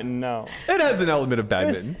badminton, no. It has an element of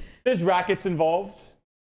There's, badminton. there's rackets involved.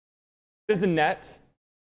 There's a net.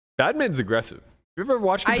 Badminton's aggressive. You ever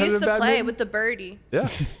watched I competitive used to badminton? play with the birdie. Yeah,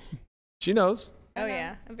 she knows. Oh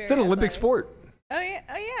yeah, I'm very It's an Olympic athletic. sport. Oh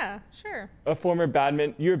yeah, sure. A former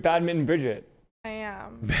badminton. You're a badminton Bridget. I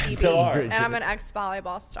am. Pilar. And I'm an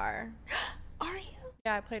ex-volleyball star. Are you?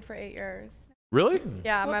 Yeah, I played for 8 years. Really?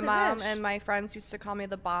 Yeah, What my mom position? and my friends used to call me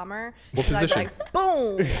the bomber. What 'cause I'd be position? like,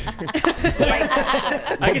 boom. Like that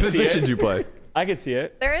shit. I What can see position it. did you play? I could see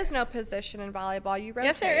it. There is no position in volleyball. You rotate.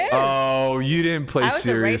 Yes, there is. Oh, you didn't play I was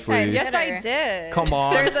a right side. seriously. Yes, I Hitter. did. Come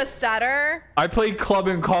on. There's a setter. I played club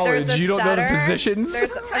in college. There's a You don't know the setter. positions? There's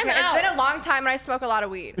okay, out. it's been a long time and I smoke a lot of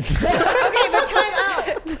weed. Okay, but time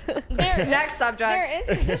out. There, Next subject. there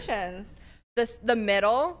is positions. The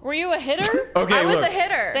middle. Were you a hitter? Okay, I was look. a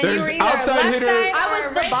hitter. Then There's you were either outside left hitter- side I or was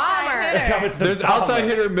the right bomber. side That hitter. was the There's bomber. outside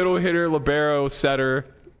hitter, middle hitter, libero, setter.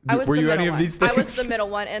 I was Were the you any middle of these one. things? I was the middle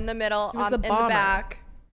one in the middle, was on, the in the bomber. back.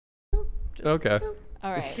 Okay.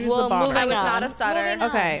 All right. Who's the bomber? moving I was on. not a setter. Moving on.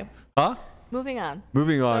 Okay. Huh? Moving on.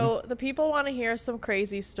 Moving on. So the people want to hear some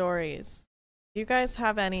crazy stories. Do you guys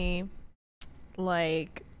have any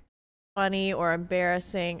like funny or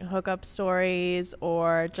embarrassing hookup stories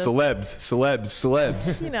or just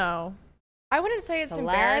Celebs. you know? I wouldn't say it's Celebs?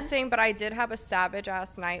 embarrassing, but I did have a savage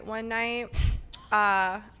ass night one night.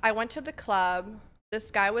 I went to the club. This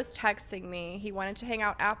guy was texting me. He wanted to hang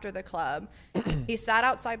out after the club. He sat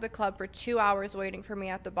outside the club for 2 hours waiting for me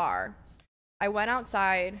at the bar. I went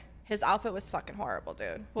outside. His outfit was fucking horrible,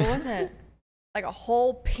 dude. What was it? Like a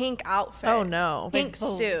whole pink outfit. Oh no. Pink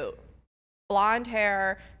Like, suit. Blonde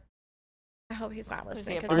hair. I hope he's not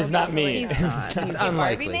listening. he a 'cause It was he'll not definitely me. He's know. not. It's Barbie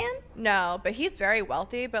unlikely. man? No, but he's very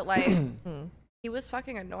wealthy, but like he was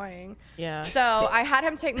fucking annoying. Yeah. So I had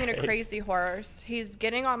him take me to Crazy Horse. He's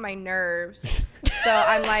getting on my nerves. So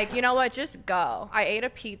I'm like, you know what? Just go. I ate a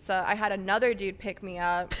pizza. I had another dude pick me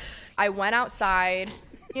up. I went outside.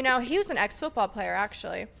 You know, he was an ex-football player,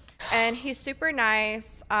 actually. And he's super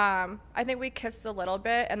nice. I think we kissed a little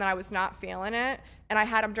bit, and then I was not feeling it, and I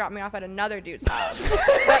had him drop me off at another dude's house. but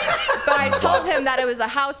I told him that it was a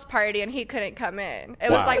house party, and he couldn't come in. It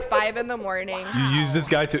was like 5 in the morning. You used this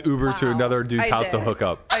guy to Uber to another dude's house to hook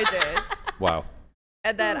up. I did. Wow.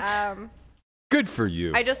 And then good for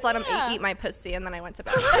you. I just let him eat my pussy, and then I went to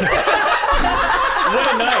bed.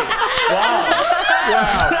 What a night!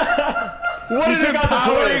 Wow. What an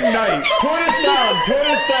empowering night. Torn us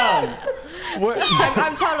down. What,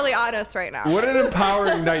 I'm totally honest right now. what an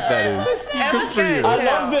empowering night that is. It was good, I too.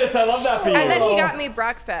 love this. I love that for you. And then he got me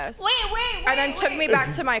breakfast. Wait. And then took me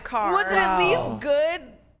back to my car. Was it at least good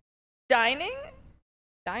dining?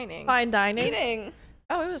 Dining. Fine dining. Eating.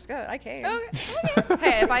 Oh, it was good. I came. Okay.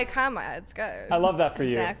 Hey, if I come, it's good. I love that for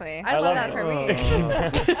you. Exactly. I love that for me.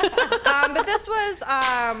 But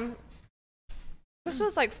this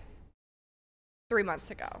was like 3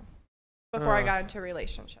 months ago before I got into a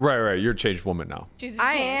relationship. Right. You're a changed woman now.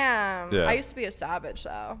 I am. Yeah. I used to be a savage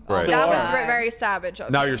though. Right. That was Yeah. very savage.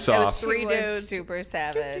 Of Now me. you're It soft. was 3 He was dudes. super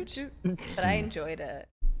savage, but I enjoyed it,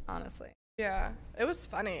 honestly. Yeah, it was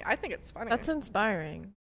funny. I think it's funny. That's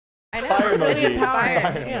inspiring. I know. Fire It's really emoji. inspiring.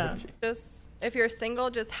 Fire Yeah. emoji. Just if you're single,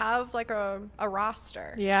 just have like a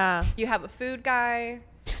roster. Yeah. You have a food guy.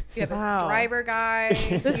 You have Wow. a driver guy.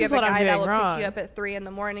 This you is have a what I'm guy that doing will wrong. pick you up at 3 in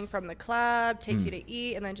the morning from the club, take you to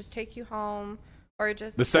eat, and then just take you home, or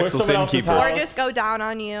just The sex Or will someone same else's keeper. house. or just go down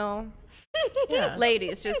on you. Yeah.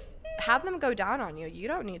 Ladies, just have them go down on you. You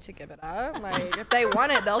don't need to give it up. Like if they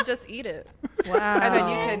want it, they'll just eat it, Wow. and then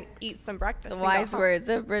you can eat some breakfast. The and go wise home. words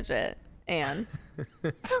of Bridget. Anne.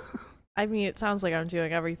 I mean, it sounds like I'm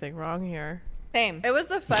doing everything wrong here. Same. It was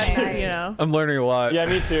a fun night. You know? I'm learning a lot. Yeah,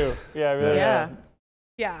 me too. Yeah, really. Yeah.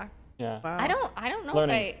 Yeah. Yeah. Wow. I don't know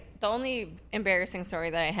Learning. if the only embarrassing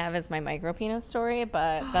story that I have is my micro penis story,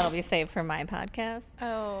 but that'll be saved for my podcast.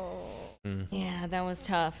 Oh. Yeah, that was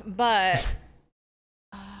tough. But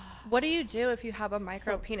What do you do if you have a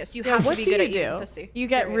micro penis? You Yeah, have what to be do good you at eating do? pussy. You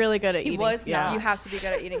get period. really good at He eating. was yeah. not. You have to be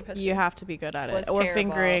good at eating pussy. You have to be good at Was it. Or terrible.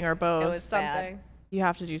 fingering or both. It was bad. something. You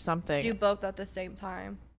have to do something. Do both at the same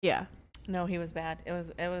time. Yeah. No, he was bad. It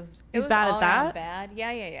was He's bad at all around that? Bad.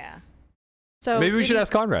 Yeah. So Maybe we did should he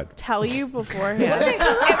ask Conrad. tell you beforehand. It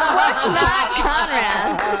was not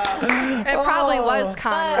Conrad. It probably was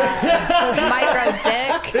Conrad. Micro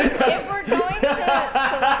dick. If we're going to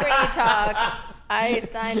celebrity talk, I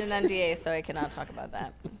signed an NDA, so I cannot talk about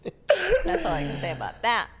that. That's all I can say about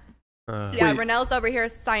that. Yeah, Wait. Renell's over here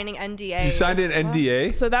signing NDA. You signed an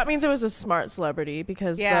NDA? So that means it was a smart celebrity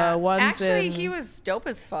because Yeah, the ones actually, in... he was dope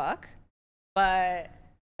as fuck, but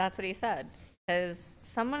that's what he said. Because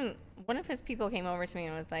one of his people came over to me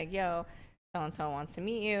and was like, "Yo, so and so wants to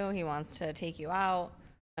meet you. He wants to take you out."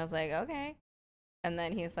 I was like, "Okay," and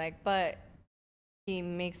then he's like, "But he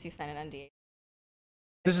makes you sign an NDA."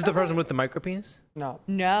 This is the person with the micro penis? No.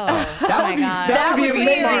 No, That oh would my be, god, that would be That would be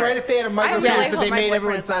amazing, smart. right? If they had a micro really penis, hope but they my made boyfriend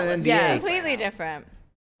everyone is sign not an NDA. listening. completely different.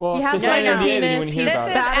 Well, He has just to sign sign an a NDA, then you penis. wouldn't hear He's about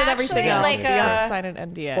it. bad at actually everything else. like You gotta a- sign an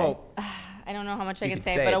NDA. Well, I don't know how much I You can could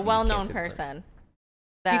say, say but it, a you well-known can't say the part. person.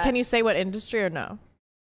 Can you say what industry or no?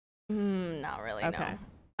 Not really. Okay.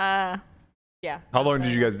 No. Yeah. How long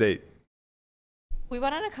did you guys date? We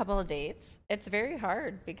went on a couple of dates. It's very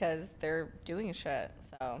hard because they're doing shit.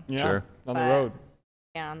 So Yeah, Sure. on the But- road.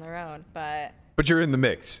 yeah, on the road. But But you're in the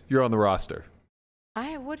mix. You're on the roster.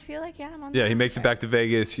 I would feel like I'm on. Yeah, the he makes it roster. back to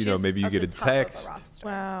Vegas. You know, She's maybe you at get the a top of the text. roster.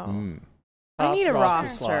 Wow. Mm. I need a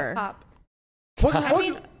roster roster. Top.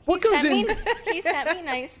 What, what goes in? He sent me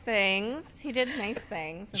nice things. He did nice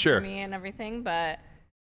things Sure. for me and everything. But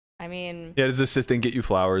I mean, Yeah, his assistant get you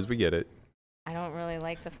flowers. We get it. I don't really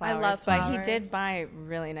like the I flowers. love But he flowers. did buy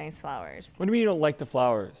really nice flowers. What do you mean you don't like the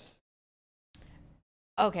flowers?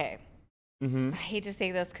 Okay. Mm-hmm. I hate to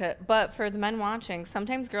say this, but for the men watching,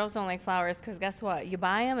 sometimes girls don't like flowers because guess what? You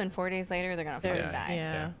buy them and 4 days later they're gonna fucking Yeah. die.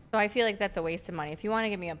 Yeah. So I feel like that's a waste of money. If you want to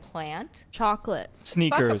give me a plant, Chocolate. Fuck a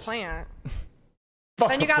Sneakers. plant. Fuck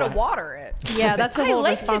Then you a gotta plant. water it. Yeah, that's a I whole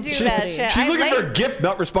like to do that responsibility. shit. She's I looking like- for a gift, not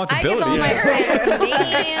I give responsibility. all my friends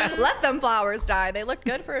names. Let them flowers die. They look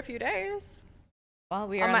good for a few days. Well,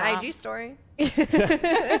 we are On my not- IG story.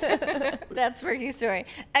 That's Fergie's story.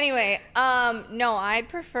 Anyway, no, I'd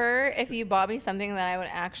prefer if you bought me something that I would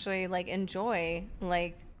actually like enjoy,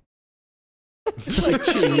 like Like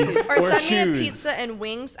cheese. Or Or send me a shoes. pizza and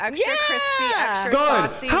wings, extra crispy, Yeah. extra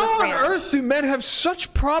God, saucy how with on ranch. earth do men have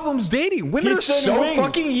such problems dating? Women Pizza are and so wings.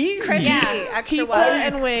 fucking easy. Crispy, Yeah. extra Pizza what?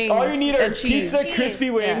 and wings. All you need are and cheese. pizza,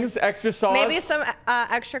 crispy wings, extra sauce. Maybe some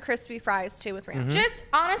extra crispy fries too with ranch. Just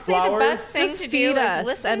honestly, Flowers. the best thing Just to feed do us is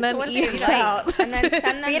listen and then to what eat they us like, out. and then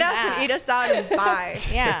send them Feed us back. and eat us out and bye.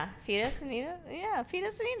 Yeah, feed us and eat us. Yeah, feed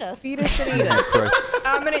us and eat us. Feed us and eat us.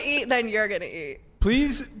 I'm gonna eat, then you're gonna eat.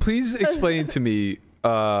 Please explain to me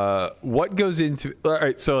what goes into. All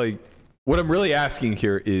right, so like, what I'm really asking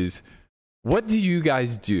here is, what do you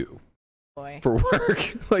guys do Boy. for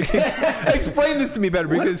work? Like, explain this to me better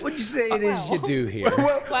because What'd you say it is you do here?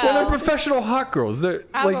 well, they're professional hot girls. They're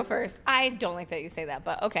I'll like, go first. I don't like that you say that,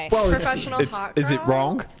 but okay. well, Professional hot Is it girl?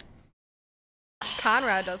 wrong?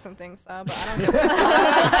 Conrad doesn't think so, but I don't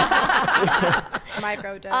get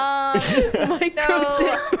Micro dick. Micro So-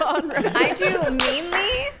 dick Conrad.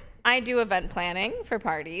 I do event planning for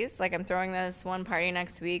parties. Like I'm throwing this one party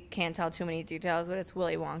next week. Can't tell too many details, but it's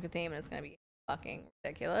Willy Wonka theme and it's gonna be fucking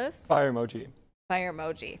ridiculous. Fire emoji. Fire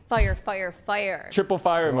emoji. Fire, fire, fire. Triple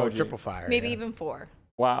fire emoji. Triple fire. Maybe yeah. even 4.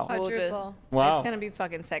 Wow. We'll just- Quadruple. Wow. It's gonna be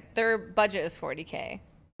fucking sick. Their budget is $40K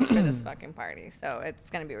for this fucking party, so it's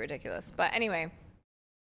gonna be ridiculous. But anyway,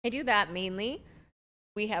 I do that mainly.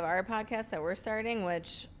 We have our podcast that we're starting,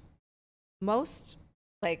 which most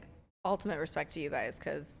like ultimate respect to you guys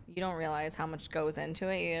because you don't realize how much goes into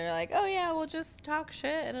it. You're like, oh yeah, we'll just talk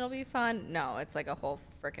shit and it'll be fun. No, it's like a whole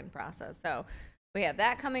freaking process. So we have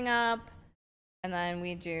that coming up, and then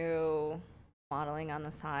we do modeling on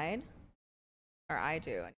the side, or I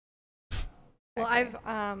do. Well, Okay.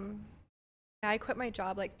 I quit my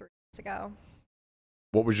job like 3 weeks ago.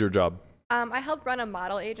 What was your job? I helped run a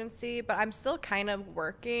model agency, but I'm still kind of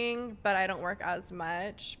working, but I don't work as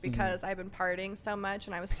much because I've been partying so much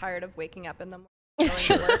and I was tired of waking up in the morning going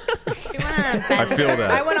to work. She went on a I feel bender.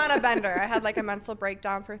 that. I went on a bender. I had like a mental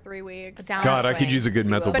breakdown for 3 weeks. Down God, I could swing, use a good if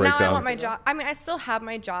you mental will. But now I breakdown. want my job. I mean, I still have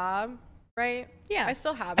my job, right? Yeah. I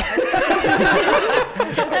still have it.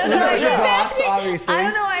 Not your boss, obviously. I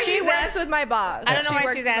don't know why She she's works asking. with my boss. I don't know She why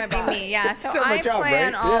works she's with my asking boss. me. Yeah, so Still my I job,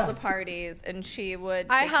 plan right? all Yeah. the parties, and she would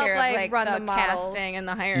I take help, care like, of like run the the models. casting and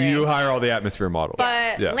the hiring. You hire all the atmosphere models.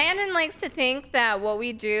 But yeah. Landon likes to think that what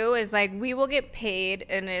we do is like we will get paid,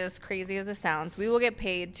 and as crazy as it sounds, we will get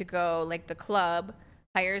paid to go. Like the club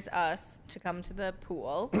hires us to come to the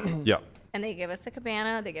pool, Yeah. and they give us a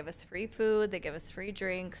cabana, they give us free food, they give us free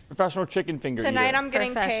drinks. Professional chicken finger. Tonight eater. I'm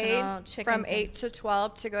getting paid Professional chicken from thing. 8 to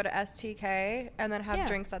 12 to go to STK and then have Yeah.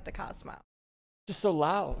 drinks at the Cosmo. Just so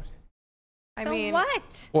loud. I So mean,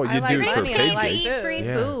 what? Well, I you like do it You're for money getting and I paid payday. to like eat free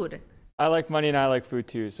Yeah. food. I like money and I like food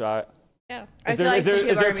too. So Yeah. I is feel there, like is there, some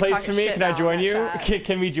is people there are a gonna be place talking for me? shit Can I now join in you? that chat.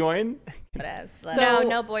 Can we join? But as No,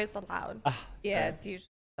 no boys allowed. yeah, it's usually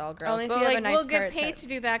all girls. Only if but you have a like nice we'll pair get of paid tits. to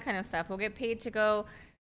do that kind of stuff. We'll get paid to go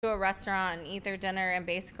to a restaurant and eat their dinner and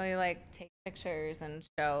basically like take pictures and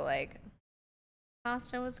show like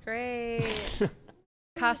pasta was great.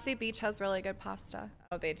 Cassie Beach has really good pasta.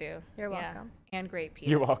 Oh, they do. You're Yeah. welcome. And great pizza.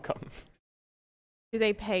 You're welcome. Do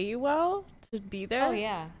they pay you well to be there? Oh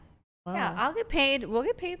yeah. Wow. Yeah, I'll get paid. We'll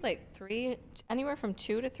get paid like anywhere from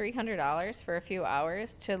 $200 to $300 for a few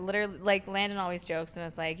hours to literally like Landon always jokes and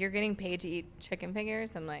is like, "You're getting paid to eat chicken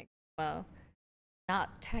fingers." I'm like, well,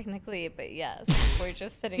 not technically, but yes. We're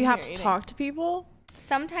just sitting. You have here to eating. talk to people?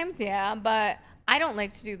 Sometimes, yeah, but I don't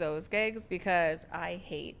like to do those gigs because I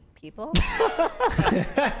hate people.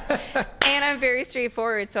 And I'm very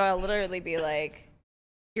straightforward, so I'll literally be like,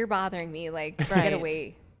 "You're bothering me. Like, Right. get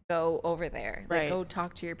away. Go over there. Like, Right. go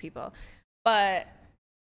talk to your people." But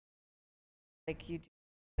like, you do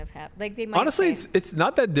kind of have like they might Honestly, say- it's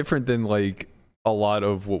not that different than like a lot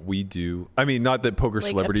of what we do. I mean, not that poker Like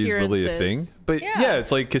celebrity is really a thing, appearances. but Yeah. yeah,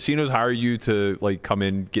 it's like casinos hire you to like come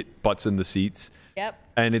in, get butts in the seats, Yep.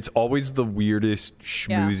 and it's always the weirdest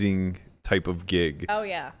schmoozing type of gig. Oh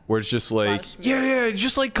yeah. Where it's just like, of schmooze. yeah,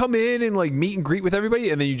 just like come in and like meet and greet with everybody,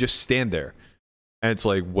 and then you just stand there. And it's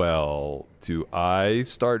like, well, do I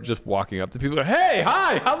start just walking up to people? Hey,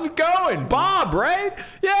 hi, how's it going? Bob, right?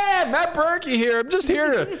 Yeah, Matt Berkey here. I'm just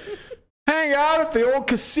here to hang out at the old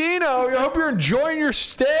casino. I hope you're enjoying your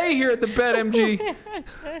stay here at the BetMG.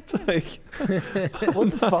 It's like,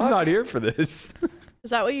 I'm not here for this.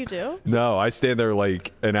 Is that what you do? No, I stand there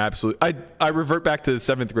like an absolute. I revert back to the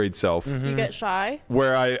 7th grade self, You get shy?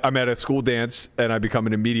 where I'm at a school dance and I become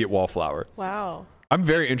an immediate wallflower. Wow. I'm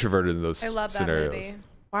very introverted in those I love that scenarios. movie.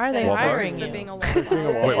 Why are they The Wallflower? hiring Adventures of you? being a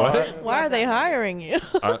wallflower. Wait, what? Why are they hiring you?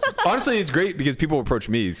 Honestly, it's great because people approach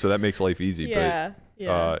me, so that makes life easy. Yeah, But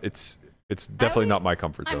yeah. it's It's definitely not my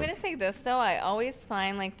comfort zone. I'm gonna say this though. I always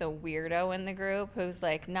find like the weirdo in the group who's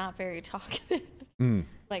like not very talkative,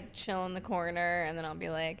 like chill in the corner, and then I'll be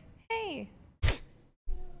like, "Hey,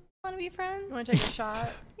 want to be friends? You want to take a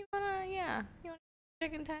shot? You want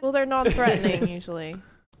chicken time?" Well, they're non-threatening usually.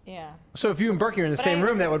 Yeah. So if you and Berkey are in the same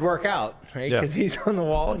room, that would work out, right? Yeah. Because he's on the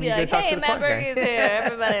wall and Be you like, go talk "Hey, to the Matt plug guy. Berkey's here.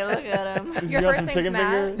 Everybody, look at him." Your You want first some name's chicken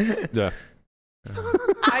Matt. fingers? Yeah,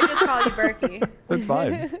 I just call you Berkey. that's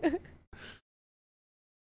fine.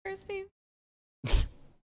 First name.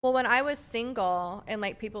 Well, when I was single and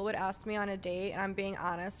like people would ask me on a date, and I'm being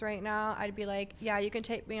honest right now, I'd be like, yeah, you can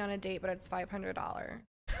take me on a date, but it's $500.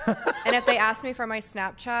 And if they asked me for my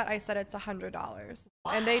Snapchat, I said it's $100.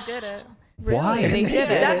 And they did it. Really? Why? They did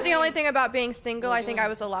it. That's the only thing about being single. I think I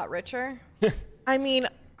was a lot richer. I mean,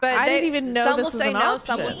 But I didn't even know some this will was say an no, option.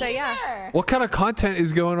 some will say yeah. What kind of content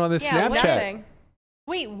is going on this Yeah, Snapchat? nothing.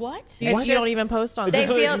 Wait, what? It's you don't just- even post on They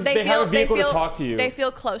So there. feel they have a vehicle to talk to you. They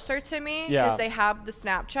feel closer to me because Yeah. they have the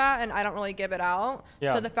Snapchat and I don't really give it out.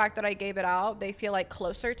 Yeah. So the fact that I gave it out, they feel like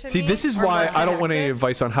closer to me. See, this is or why more I don't want any connected,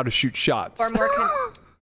 advice on how to shoot shots. or more.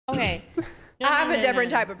 Okay. I'm a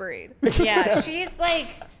different type of breed. Yeah, she's like.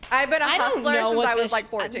 I've been a I don't hustler know since what I was this- like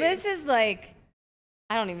 14. This is like,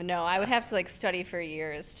 I don't even know. I would have to like study for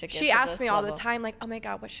years to get. She to asks this me all the level. time, like, "Oh my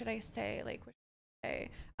God, what should I say? Like, what should I say?"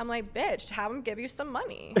 I'm like, "Bitch, have them give you some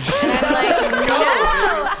money." And I'm like, no,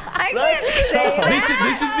 I can't say that.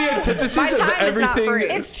 This is the antithesis My of time is not everything. free.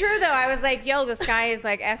 It's true though. I was like, yo, this guy is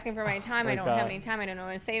like asking for my time. I don't God. have any time. I don't know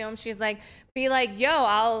what to say to him. She's like, be like, yo,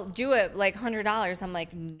 I'll do it like $100. I'm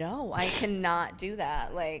like, no, I cannot do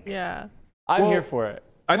that. Like, Yeah. I'm Well, here for it.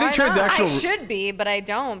 I think Why not? I transactional. should be, but I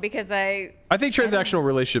don't because I I think transactional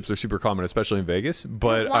relationships are super common, especially in Vegas.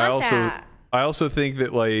 But want I also, that. I also think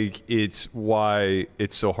that like it's why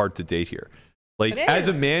it's so hard to date here. Like It as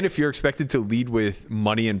a is. man, if you're expected to lead with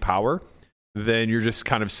money and power, then you're just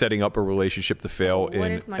kind of setting up a relationship to fail What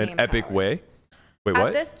in is money an and epic power? way. Wait, At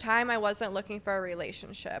what? this time, I wasn't looking for a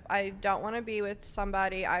relationship. I don't want to be with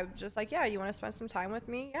somebody. I'm just like, yeah, you want to spend some time with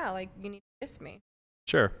me? Yeah, like you need to gift me.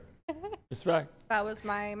 Sure. Respect. That was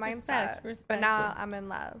my mindset. But respect. now I'm in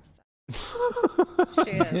love.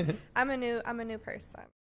 she is. I'm a new person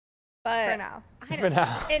But for now. I For don't,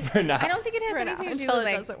 now. it, now. I don't think it has For now, anything to do until with it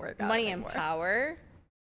like doesn't work out money and anymore. power.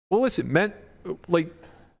 Well, listen, men, like,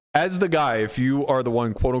 as the guy, if you are the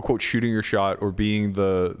one, quote unquote, shooting your shot or being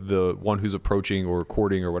the one who's approaching or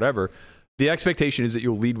courting or whatever, the expectation is that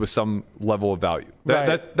you'll lead with some level of value.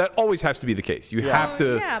 Right. That always has to be the case. You have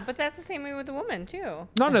to, Yeah, but that's the same way with a woman too. not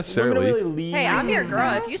Women necessarily. really lead. Hey, I'm your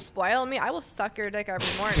girl. If you spoil me, I will suck your dick every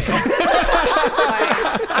morning.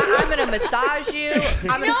 I'm gonna massage you.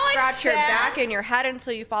 I'm gonna scratch your back and your head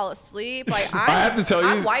until you fall asleep. Like I have to tell you,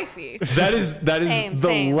 I'm wifey. that is Same, the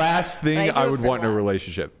same. last thing But I I do it would for want in a less.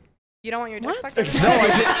 relationship. You don't want your dick What? sucked? No,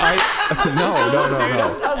 no.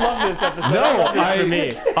 I love this episode. No, I love this for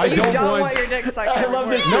me. I You don't, don't want. want your dick sucked. I every love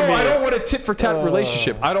this morning. No, I don't want a tit for tat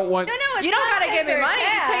relationship. I don't want. No, it's You don't not gotta give me tit for money.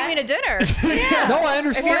 Just tat. take me to dinner. No, I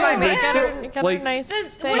understand, my but man, it's You still got like. a nice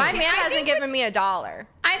thing. My She- man I hasn't think given me $1.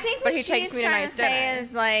 I think But what he she's takes me to trying nice to say dinners.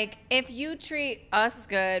 is like, if you treat us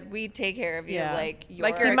good, we take care of you. Yeah. Like you're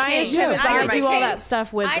Like you're a My king. issue Yeah, is you're I my do all king. that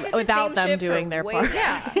stuff I did the without same them shit doing for their way part.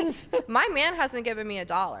 Yeah. My man hasn't given me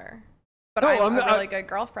 $1. But No, I'm I'm a not- really good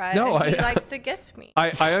girlfriend. No, and he I- likes to gift me.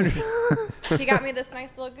 I understand. He got me this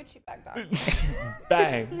nice little Gucci bag dog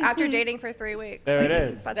Bang. after dating for 3 weeks. There it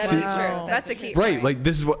is. That's That is wow. true. That's a key. Right, like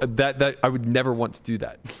this is what that I would never want to do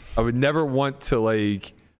that. I would never want to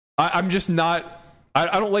like. I'm just not.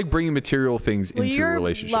 I don't like bringing material things Well, into a your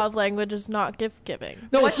relationship. love language is not gift giving.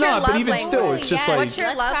 No, What's it's your not. But love even still, language? it's just Yeah, like What's your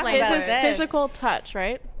Let's love talk language? about It's this. physical touch,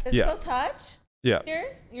 right? Physical Yeah. touch. yeah.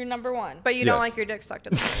 Yours, you're number one. But you don't Yes. like your dick sucked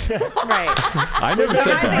in the Right. I never said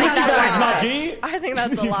I think that. that's a Guys, lie. my G. I think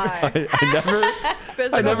that's a lie. I never.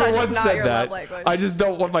 Physical I never touch is once not said your that. love language. I just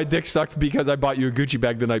don't want my dick sucked because I bought you a Gucci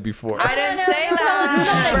bag the night before. I didn't say It's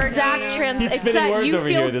that. not exact He's trans. spinning Exact. words You over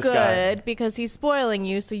feel here, this guy. good because he's spoiling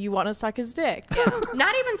you, so you want to suck his dick.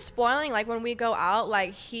 Not even spoiling. Like when we go out,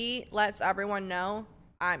 like he lets everyone know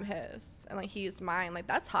I'm his and like he's mine. Like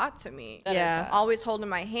that's hot to me. That is Yeah. hot. Always holding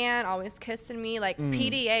my hand, always kissing me. Like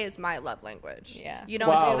PDA is my love language. Yeah. You don't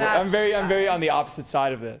Wow, do that. I'm very on the opposite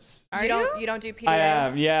side of this. Are you you? don't you don't do PDA. I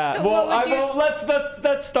am, yeah. So well, what would you-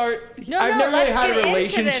 let's start. No, I've no, never really let's had get a into this,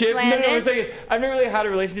 relationship. No, Landon. I'm saying is, I've never really had a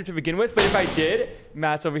relationship to begin with. But if I did,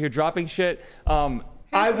 Matt's over here dropping shit. Matt?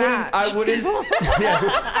 I wouldn't.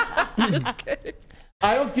 Yeah.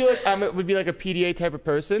 I don't feel like I would be like a PDA type of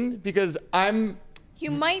person because You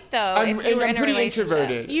might though. I'm if you were in a pretty relationship.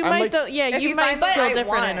 introverted. You I'm might like, though. Yeah, If you you might find the feel right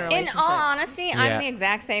different in a one. In relationship. all honesty, Yeah. I'm the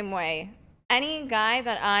exact same way. any guy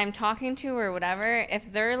that I'm talking to or whatever,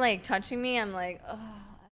 if they're like touching me, I'm like, oh.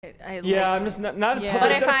 I'm just not. Yeah.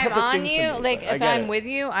 But it's if a I'm public on thing for you, me, like but I if get I'm it. with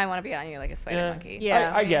you, I want to be on you like a spider monkey.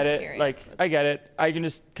 Yeah. I get it. Period. Like I get it. I can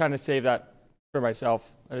just kind of save that for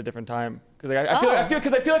myself at a different time because I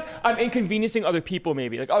feel like I'm inconveniencing other people.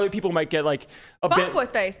 Maybe like other people might get like a Fuck bit.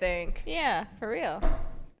 what they think. Yeah, for real.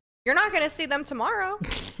 You're not gonna see them tomorrow.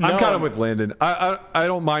 I'm No. kind of with Landon. I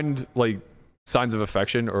don't mind like signs of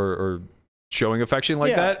affection or showing affection like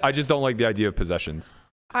Yeah. that. I just don't like the idea of possessions.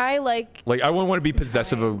 I like. Like I wouldn't want to be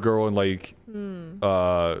possessive of a girl and like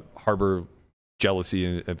harbor jealousy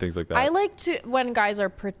and things like that. I like to when guys are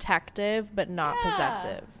protective but not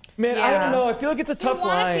possessive. Man, I don't know. I feel like it's a tough You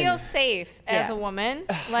want line. to feel safe as Yeah. a woman,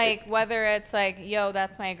 like whether it's like, yo,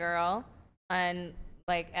 that's my girl, and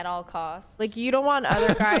like at all costs. Like you don't want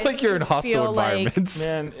other I guys feel like you're in to hostile feel like environments.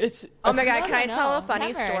 Man, it's Oh my god, No, can no, I tell a no.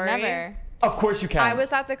 funny Never, story? Never. of course you can. I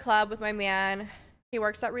was at the club with my man. He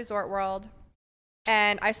works at Resort World.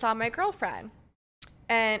 And I saw my girlfriend.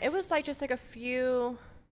 And it was like just like a few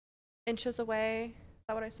inches away. Is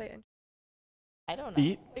that what I say? I don't know.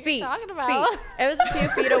 Feet? What are you Feet. talking about? Feet. It was a few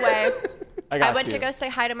feet away. got I went you. to go say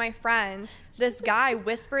hi to my friends. This guy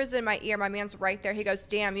whispers in my ear. My man's right there. He goes,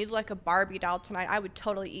 "Damn, you look like a Barbie doll tonight. I would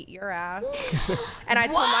totally eat your ass." And I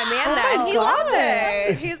told my man that, and he loved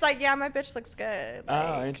it. He's like, "Yeah, my bitch looks good." Oh,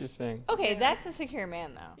 Like, interesting. Okay, that's a secure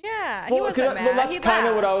man though. yeah, he Well, wasn't mad. that's He kind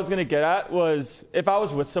of what I laughed. was gonna get at. Was if I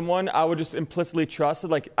was with someone, I would just implicitly trust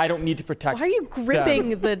that like I don't need to protect. Why are you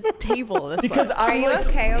gripping the table this Because way? I'm Are you like,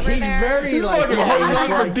 okay over He's there? very like, fucking yeah, he's hard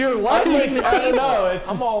like, dude. I'm like, I don't know. It's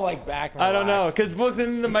I'm just- all like back. And I don't know, relaxed. because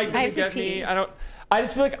within the mic I doesn't have to get me. pee. I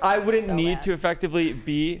just feel like I wouldn't So need bad. to effectively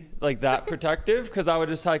be like that protective because I would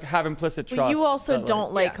just like have implicit trust. But you also that, like-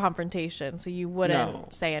 don't like yeah. confrontation, so you wouldn't No.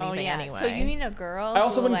 say Oh anything yeah. anyway. So you need a girl. I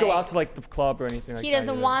also who, wouldn't go like, out to like the club or anything like He that.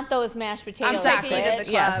 doesn't either. want those mashed potatoes. Exactly, bitch. did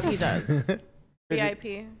the Yes, club. he does.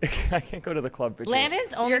 VIP. I can't go to the club. Bridget.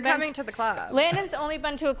 Landon's only You're been coming to the club. Landon's only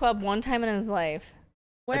been to a club one time in his life,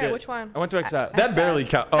 Where? did. Which one? I went to Access. That barely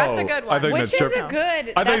counts. Oh, That's a good I one. thought you meant which is strip. a good. I thought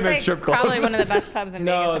you that's meant like strip club. Probably one of the best clubs in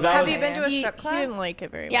No, Vegas. in that my Have you been opinion. to a He strip club? didn't like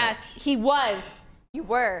it very much. Yes, he was. You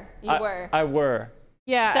were. You were. I were.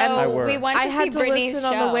 Yeah, So and I were. we went to I see had to Britney's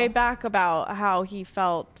listen show. on the way back about how he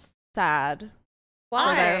felt sad for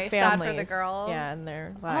Why? their Sad families. for the girls. Yeah, and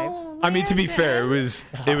their lives. Oh, I mean, to be Landon. fair,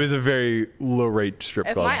 it was a very low rate strip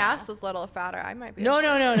If club. my ass was a little fatter, I might be. No,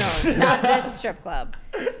 not this strip club.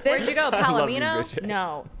 Where'd you go, I love you, Palomino? Bridget.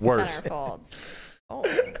 No, Worse. Centerfolds. Oh.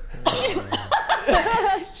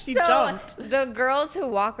 She So jumped. the girls who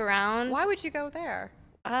walk around, Why would you go there?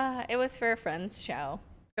 it was for a friend's show.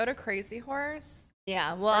 Go to Crazy Horse?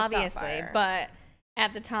 Yeah, well, Or obviously, Sapphire. but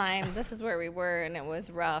at the time, this is where we were, and it was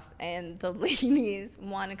rough. And the ladies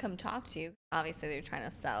want to come talk to you. Obviously, they're trying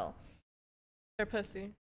to sell. They're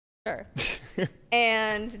pussy. Sure.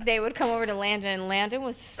 And they would come over to Landon, and Landon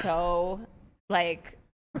was so like,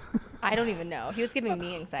 I don't even know. He was giving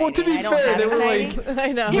me anxiety. Well, to be I don't fair, have they were anxiety. like,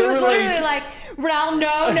 I know. He They was were literally like, Ral,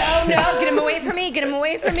 no, get him away from me, get him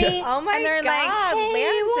away from me. Oh my and they're God, like,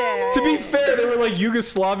 hey, Landon. to be fair, they were like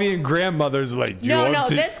Yugoslavian grandmothers. Like, do you want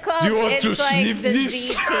to, this club, do you want it's to like sniff the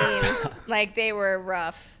this? Z team. Like, they were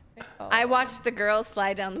rough. I watched the girls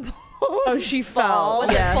slide down the pole. Oh, she fell. Was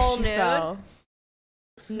it Yeah, full she nude? fell.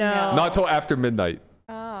 No. Not till after midnight.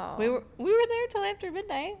 Oh. We were there till after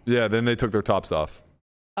midnight. Yeah, then they took their tops off.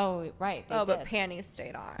 Oh, right. they Oh, but did. panties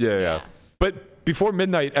stayed on. Yeah. Yeah. But before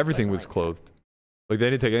midnight, everything was like that. clothed. Like they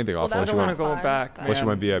didn't take anything off that unless I you don't went. want to go Fine. back. Unless you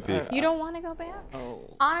man. went VIP. You don't want to go back? Oh.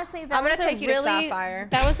 Honestly, that I'm gonna was take a you to really, Sapphire.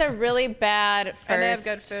 That was a really bad first And they have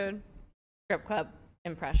good food. strip club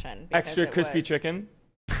impression. because Extra it crispy was- chicken.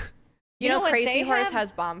 You know, what? Crazy They Horse have-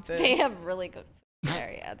 has bomb food. They have really good food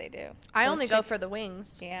there. Yeah, they do. I Those only go chick- for the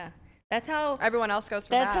wings. Yeah. That's how Everyone else goes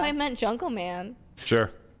for That's how I bass. met Jungle Man.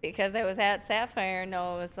 Sure. Because I was at Sapphire.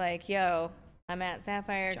 Noah was like, yo, I'm at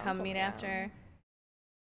Sapphire. Come Jungle meet Man. after.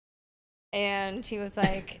 And he was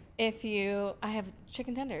like, I have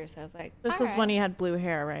chicken tenders. I was like, This "All is when right." he had blue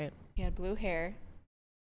hair, right? He had blue hair.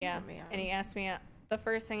 Yeah. Oh, man. And he asked me, the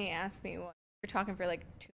first thing he asked me was, we were talking for like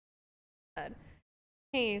 2 minutes.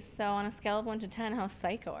 Hey, so on a scale of 1 to 10, how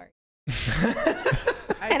psycho are you?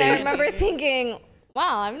 And I remember thinking,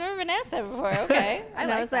 wow, I've never been asked that before. Okay. I And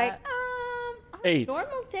like I was that. like, on a 8.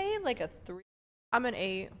 normal day, like a 3. I'm an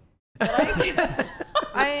 8. But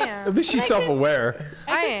I At am. least she's self-aware.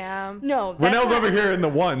 I am. no, that's Renell's not- over here in the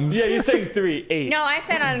ones. Yeah, you're saying 3, 8. No, I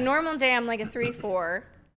said on a normal day, I'm like a 3, 4.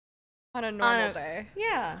 On a normal a- day.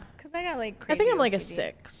 Yeah, because I got like I crazy think I'm like a OCD.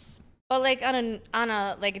 6. But like on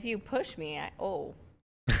a like if you push me,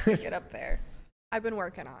 get up there. I've been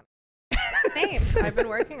working on it. Same. I've been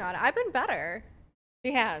working on it. I've been better.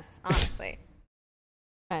 She has, honestly.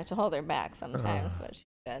 I have to hold her back sometimes, but she's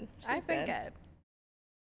good. I've been good.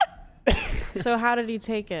 So how did he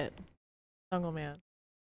take it, Jungle Man?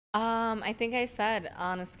 I think I said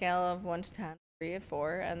on a scale of 1 to 10, 3 or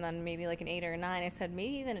 4, and then maybe like an 8 or a 9. I said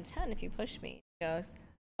maybe even a 10 if you push me. He goes,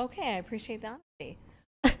 okay, I appreciate the honesty.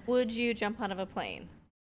 Would you jump out of a plane?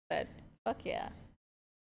 I said, fuck yeah.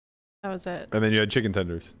 That was it. And then you had chicken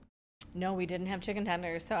tenders. No, we didn't have chicken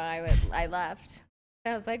tenders, so I left.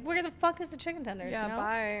 I was like, where the fuck is the chicken tenders? Yeah, no?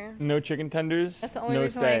 bye. No chicken tenders. That's the only no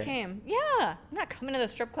reason stay. why I came. Yeah, I'm not coming to the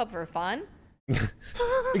strip club for fun.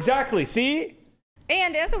 Exactly. See?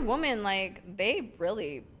 And as a woman, like, they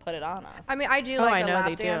really put it on us. I mean, I do Oh, I like a know lap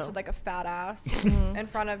they dance do. with like a fat ass in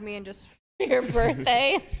front of me and just. Your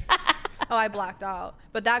birthday. Oh, I blacked out.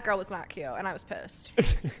 But that girl was not cute, and I was pissed.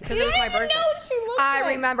 Because it was my birthday. know what she looked I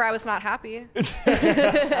like. remember I was not happy.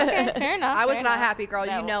 Okay, fair enough. I was fair not enough. happy, girl.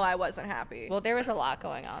 That You know I wasn't happy. Well, there was a lot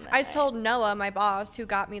going on. That I night. told Noah, my boss, who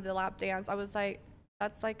got me the lap dance, I was like,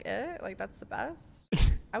 that's like it? Like, that's the best?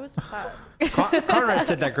 I was upset. Conrad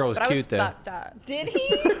said that girl was But I was cute though. fucked up. Did he?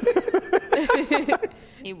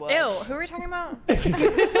 He was. Ew, who are we talking about?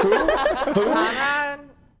 Conrad?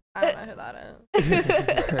 I don't know who that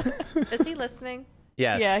is. Is he listening?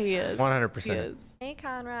 Yes. Yeah, he is. 100%. He is. Hey,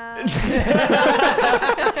 Conrad.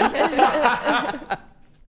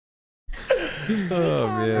 Oh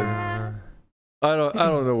man. I don't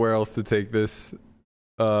know where else to take this.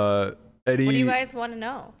 Eddie, What do you guys want to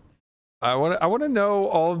know? I want to know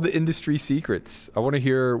all of the industry secrets. I want to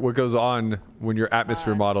hear what goes on when you're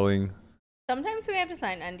atmosphere modeling. Sometimes we have to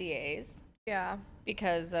sign NDAs Yeah.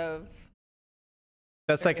 because of.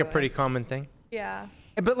 That's like a pretty common thing. Yeah.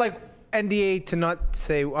 But like NDA to not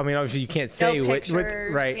say. I mean, obviously you can't say No what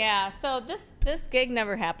pictures. right. Yeah. So this gig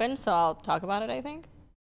never happened, so I'll talk about it. I think,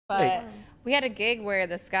 but Right. we had a gig where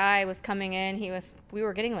this guy was coming in. We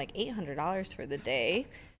were getting like $800 for the day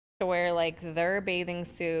to wear like their bathing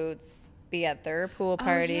suits, be at their pool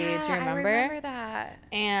party. Oh, yeah, Do you remember? I remember that.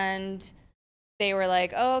 And they were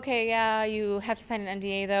like, oh, okay, yeah, you have to sign an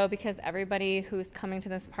NDA though, because everybody who's coming to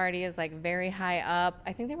this party is like very high up.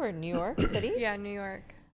 I think they were in New York City. Yeah, New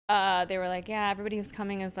York. They were like, yeah, everybody who's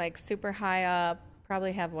coming is like super high up,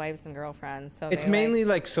 probably have wives and girlfriends. So It's they, mainly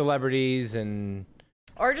like celebrities and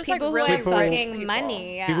Or just people like who really have People- rich fucking people.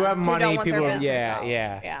 money. Yeah. people who have Who money. don't want their People, business yeah, out.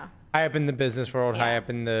 yeah, Yeah. high up in the business world, high Yeah. up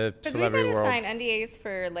in the Because we've had celebrity to world. sign NDAs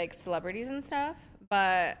for like celebrities and stuff,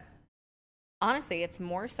 but honestly, it's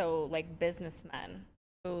more so like businessmen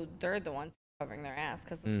who they're the ones covering their ass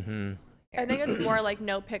because. Mm-hmm. I think it's more like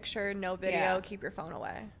no picture, no video, Yeah. keep your phone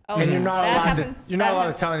away. Oh, And yeah. you're not That allowed happens- to. You're not that allowed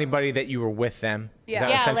happens. to tell anybody that you were with them. Yeah. Is that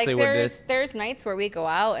Yeah, essentially like what it is? there's nights where we go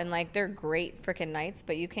out and like they're great freaking nights,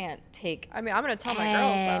 but you can't take I mean, I'm gonna tell my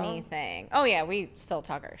girls though. anything. Oh yeah, we still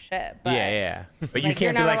talk our shit, but Yeah. But you like,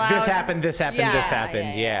 you're can't be not like, this allowed- happened, this happened, Yeah, this yeah,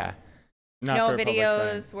 happened. yeah. Not no for a public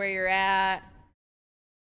videos sign. where you're at.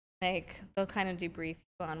 Like they'll kind of debrief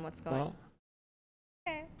you on what's going on. Well,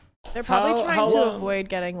 Okay. They're probably How trying to long- avoid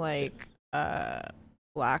getting like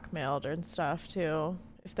blackmailed and stuff too.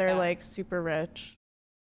 If they're Yeah. like super rich.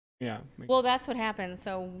 yeah. Well, that's what happened.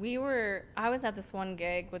 So I was at this one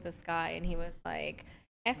gig with this guy, and he was like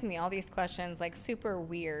asking me all these questions, like super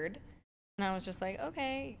weird. And I was just like,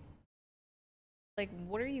 okay, like,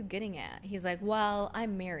 what are you getting at? He's like, well,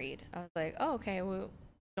 I'm married. I was like, oh, okay, well, you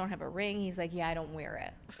don't have a ring? He's like, yeah, I don't wear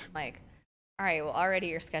it. I'm like, all right, well, already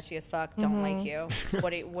you're sketchy as fuck. Don't like you.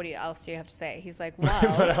 What else do you have to say? He's like, what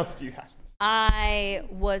well, else do you have? I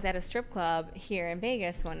was at a strip club here in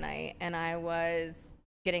Vegas one night, and I was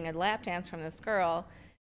getting a lap dance from this girl.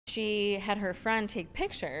 She had her friend take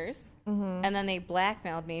pictures, and then they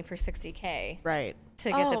blackmailed me for $60K Right. to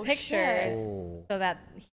get the Oh, pictures shit. so that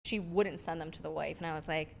she wouldn't send them to the wife. And I was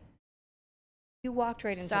like, you walked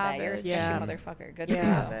right into that. You're a Savage. sketchy Yeah. motherfucker. Good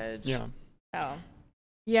Savage. Yeah. for you. So,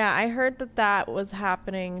 Yeah, I heard that was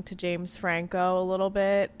happening to James Franco a little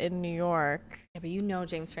bit in New York. yeah, but you know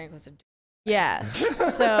James Franco's a Yes.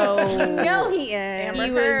 So no, he is. Amber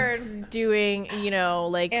he was doing,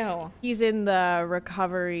 like Ew. he's in the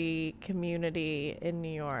recovery community in New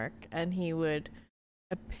York, and he would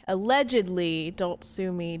allegedly, don't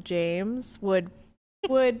sue me, James, would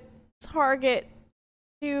target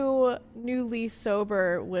two newly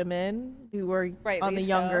sober women who were Rightly on the so.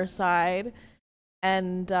 younger side,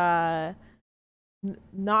 and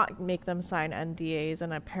not make them sign NDAs,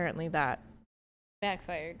 and apparently that,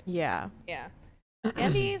 Backfired. yeah. Yeah.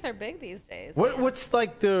 NDAs are big these days. What man. what's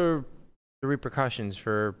like the repercussions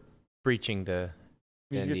for breaching the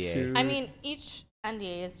You just get NDA? sued. I mean, each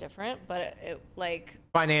NDA is different, but it like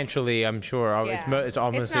Financially, I'm sure it's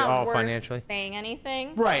almost not all worth financially. saying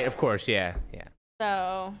anything. Right, of course, yeah.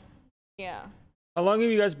 So, yeah. How long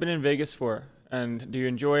have you guys been in Vegas for? And do you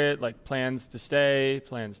enjoy it? Like plans to stay,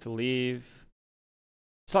 plans to leave?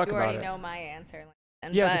 Let's talk You about already it. know my answer.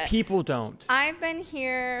 Yeah, but the people don't. I've been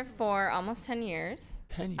here for almost 10 years.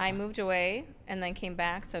 10 I moved away and then came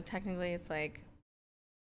back, so technically it's like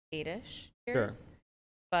 8-ish Sure. years.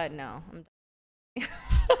 But no, I'm done.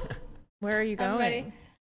 Where are you I'm ready. going?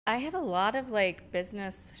 I have a lot of like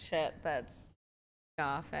business shit that's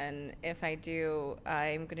off, and if I do,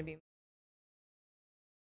 I'm gonna be like,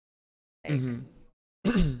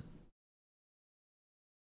 Mm-hmm.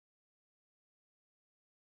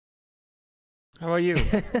 How about you,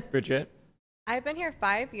 Bridget? I've been here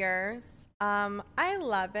 5 years. I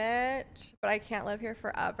love it, but I can't live here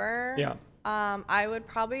forever. Yeah. I would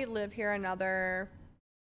probably live here another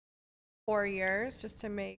 4 years just to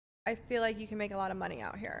make. I feel like you can make a lot of money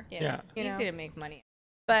out here. Yeah. You easy know? to make money.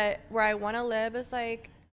 But where I want to live is like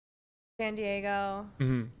San Diego,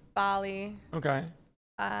 Mm-hmm. Bali. Okay.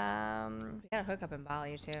 We gotta hook up in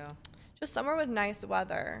Bali too. Just somewhere with nice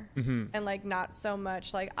weather Mm-hmm. and like not so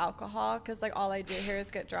much like alcohol, because like all I do here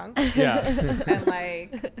is get drunk Yeah. and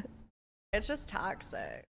like it's just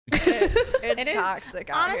toxic. It's It is. toxic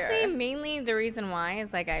out Honestly, here. mainly the reason why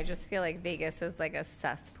is like I just feel like Vegas is like a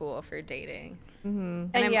cesspool for dating. Mm-hmm.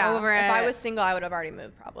 And I'm yeah, over if I it. was single, I would have already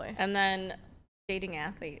moved probably. And then dating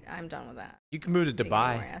athlete, I'm done with that. You can move to Dating more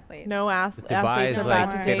Dubai. athlete. No Dubai athletes is are like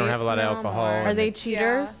bad to they don't date. have a lot of No alcohol. more. Are and they it's-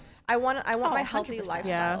 cheaters? I want Oh, my healthy 100%.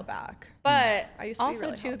 lifestyle Yeah. back. But I used to be also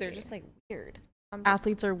really too, they're healthy. just like weird. I'm just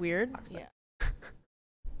Athletes are weird toxic. Yeah.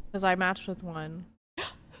 because I matched with one.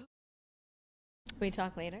 We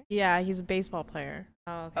talk later. Yeah, he's a baseball player.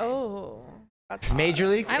 Oh. Okay. Oh, that's hot. Major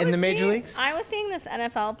leagues? I In was the major seeing- leagues? I was seeing this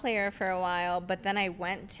NFL player for a while, but then I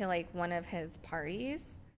went to like one of his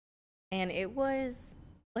parties, and it was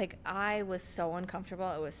like I was so uncomfortable.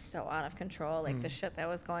 It was so out of control. Like the shit that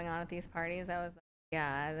was going on at these parties, I was like,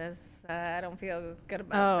 yeah, this I don't feel good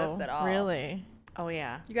about Oh, this at all. really? Oh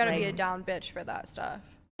yeah. You gotta like, be a down bitch for that stuff.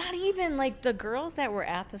 Not even like the girls that were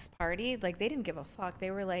at this party, like they didn't give a fuck. They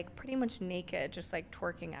were like pretty much naked, just like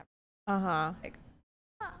twerking at. Uh-huh.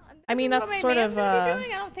 I mean, that's sort of, doing.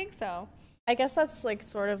 I don't think so. I guess that's like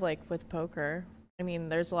sort of like with poker. I mean,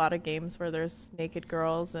 there's a lot of games where there's naked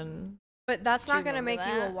girls and But that's Do you not gonna remember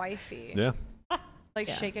make you a that? wifey. Yeah. Like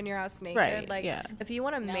Yeah. shaking your ass naked. Right, Like yeah. if you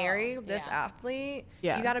want to No, marry this yeah. athlete,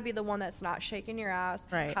 Yeah. you got to be the one that's not shaking your ass.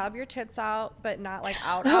 Right. Have your tits out, but not like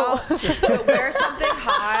out. But wear something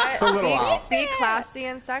hot. It's a little out. Be classy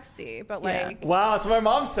and sexy, but Yeah. like Wow, that's what my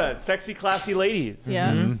mom said. Sexy, classy ladies.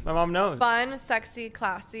 yeah, My mom knows. fun, sexy,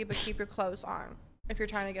 classy, but keep your clothes on if you're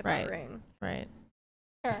trying to get Right. that ring. right.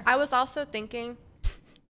 Sure. I was also thinking,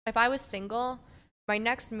 if I was single, my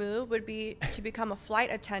next move would be to become a flight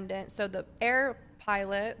attendant, so the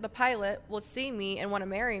pilot will see me and want to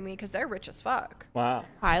marry me because they're rich as fuck. Wow.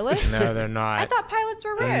 Pilot? No, they're I not. thought pilots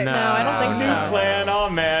were rich. No, I don't think New so. plan. Oh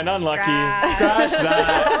man, unlucky. Scratch. Scratch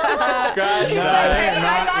that. Scratch I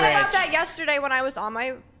that. thought about that yesterday when I was on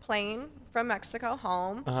my plane from Mexico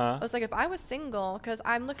home. Uh-huh. I was like, if I was single, because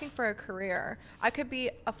I'm looking for a career, I could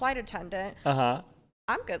be a flight attendant. Uh huh.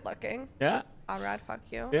 I'm good looking. Yeah. All right, fuck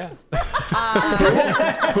you. Yeah.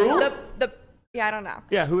 Yeah, I don't know.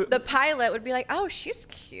 Yeah. Who? The pilot would be like, "Oh, she's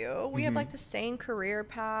cute. We have like the same career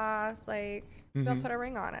path. Like, we'll put a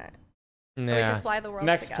ring on it. So we Yeah. can fly the world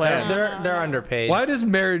Next together." plan. They're underpaid. Why does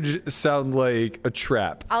marriage sound like a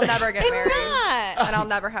trap? I'll never get married, Not. and I'll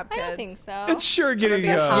never have I kids. don't think so. It's sure getting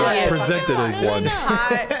It's hot. presented as No, one. no.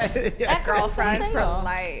 Hot That's girlfriend for single.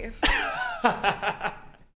 life.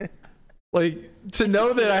 Like, to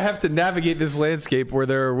know that I have to navigate this landscape where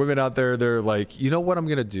there are women out there, they're like, you know what I'm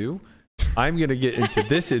going to do? I'm going to get into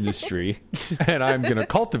this industry and I'm going to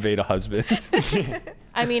cultivate a husband.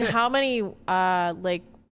 I mean, how many like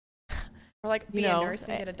Or like You be know, a nurse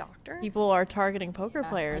and get a doctor. people are targeting poker Yeah,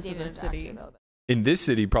 players I in dated the a doctor, city? though. In this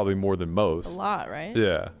city, probably more than A most. lot, right?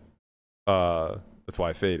 Yeah. That's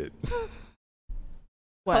why I faded.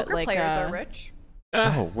 What, Poker like players are rich.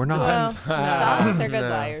 No, we're not. Well, Some. They're good No.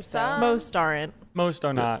 liars. So. Some. most aren't. Most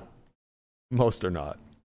are not. Most are not.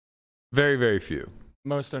 Very, very few.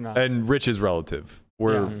 Most are not. And rich is relative.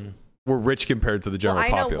 We're rich compared to the Well, general I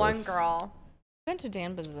know one populace. girl. Went to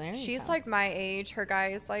Dan Bazarian's She's house. like my age. Her guy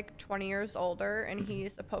is like 20 years older, and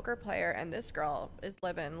he's a poker player. And this girl is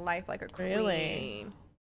living life like a queen. Really?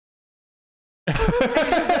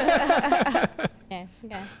 Okay.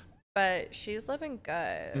 Okay. But she's living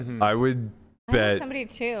good. Mhm. I would I know bet. somebody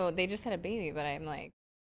too. They just had a baby, but I'm like,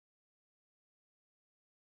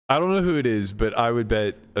 I don't know who it is, but I would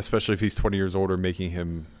bet, especially if he's 20 years older, making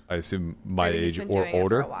him, I assume, my Maybe he's age been or doing it for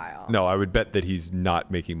older. a while. No, I would bet that he's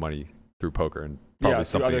not making money through poker and probably through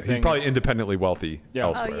something. other He's probably things. independently wealthy Yeah. Oh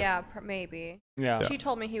elsewhere. yeah, maybe. Yeah. She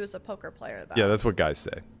told me he was a poker player though. Yeah, that's what guys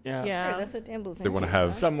say. Yeah. Yeah. That's what Dan Blue's They want to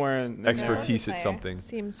have Somewhere in expertise Yeah. at something.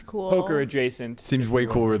 Seems cool. poker adjacent. Seems way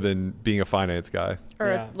cooler than being a finance guy. Or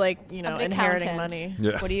Yeah. like, you know, I'm an inheriting accountant. money.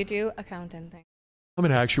 Yeah. What do you do? Accountant thing. I'm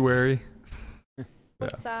an actuary.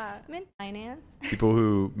 What's that? I'm in finance. People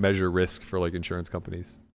who measure risk for like insurance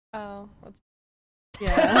companies. Oh.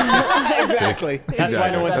 Yeah. Exactly. That's why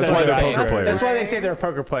no one That's says why they're they're poker a players. That's why they say they're a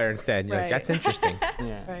poker player instead. You're like, Right. that's interesting.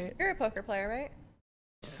 Yeah. Right. You're a poker player, right?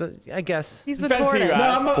 So, I guess. He's the Depends who you tortoise.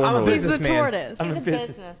 ask. No, I'm a Formerly. He's the businessman. tortoise. I'm a He's a business.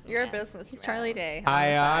 business. You're a businessman. He's Charlie Day.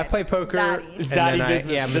 I play poker. Zaddy. and Zaddy then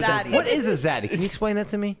business. Yeah, Zaddy. What is a zaddy? Can you explain that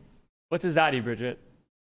to me? What's a zaddy, Bridget?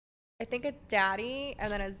 I think a daddy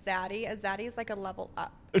and then a zaddy. A zaddy is like a level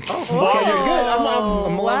up. Wow, Okay, that's good. I'm a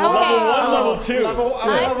level Wow. Level one, I'm level two. Level, I'm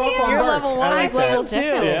I level up feel- on You're Mark. level one, I like he's level that.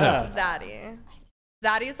 two. Yeah. Zaddy.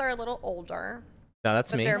 Zaddies are a little older, No, that's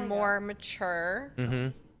but me. they're more mature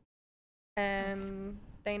Mm-hmm. and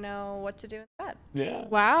they know what to do in bed. Yeah.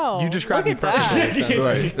 Wow. You described me Look at that. perfectly. so-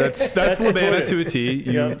 Right. That's That's a Lamanna tortoise. to a T.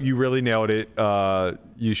 You Yep. you really nailed it.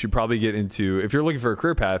 You should probably get into, if you're looking for a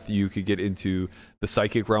career path, you could get into the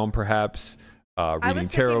psychic realm, perhaps. I Reading was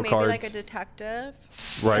tarot thinking maybe cards. like a detective,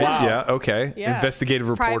 Right. Wow. Yeah. Okay. Yeah. Investigative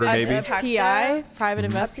reporter, Private maybe. detective. PI, private a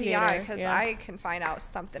investigator. PI, because yeah. I can find out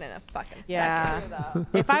something in a fucking Yeah. second.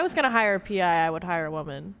 If I was gonna hire a PI, I would hire a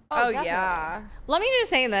woman. Oh, definitely. yeah. Let me just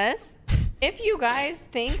say this. If you guys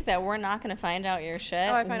think that we're not going to find out your shit,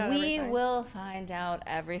 Oh, I find out we everything. will find out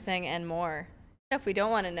everything and more. Stuff we don't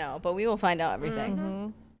want to know, but we will find out everything. Mm-hmm.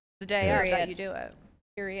 The day of that Period. you do it.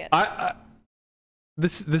 Period.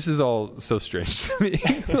 This is all so strange to me.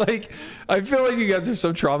 Like, I feel like you guys are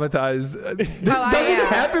so traumatized. This I doesn't am.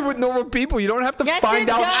 happen with normal people. You don't have to Yes, find it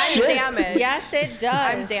out does. shit. I'm damaged. Yes, it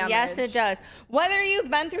does. I'm Yes, it damaged. does. Whether you've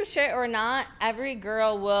been through shit or not, every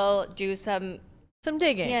girl will do some, Some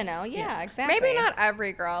digging. yeah, exactly. Maybe not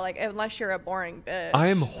every girl, like unless you're a boring bitch. I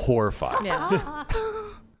am horrified. Yeah.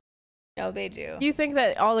 No, they do. You think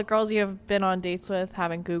that all the girls you have been on dates with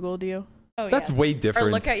haven't Googled you? Oh, That's yeah. way different.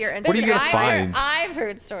 Or look at your Instagram. What are you gonna find? I've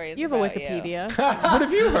heard stories. You have a about Wikipedia. What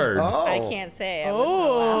have you heard? Oh. I can't say. I wasn't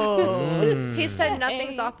allowed. Oh. He said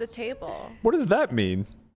nothing's off the table. What does that mean?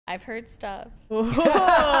 I've heard stuff.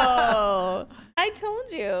 Whoa. I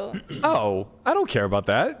told you. Oh, I don't care about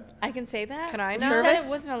that. I can say that. Can I You know? said Cervix? it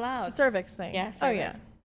wasn't allowed. Cervix thing. Yeah. Oh yeah. cervix.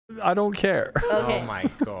 I don't care. Okay. Oh my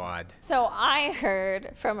god. So I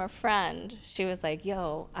heard from a friend. She was like,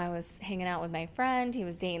 "Yo, I was hanging out with my friend. He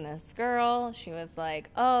was dating this girl. She was like,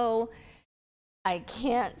 "Oh, I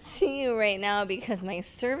can't see you right now because my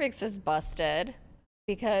cervix is busted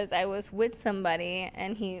because I was with somebody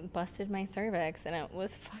and he busted my cervix and it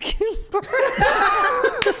was fucking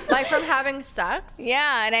burnt." Like from having sex?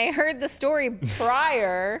 Yeah, and I heard the story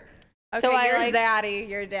prior. Okay, So I you're like- zaddy,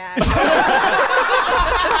 your dad.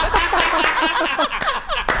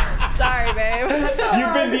 Sorry, babe.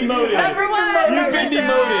 You've been demoted. Number one. You've number been two.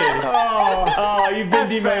 demoted. Oh, you've been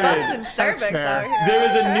Busting demoted. cervix fair. out here. There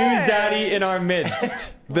is a new Hey. zaddy in our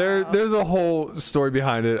midst. There's a whole story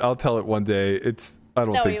behind it. I'll tell it one day. I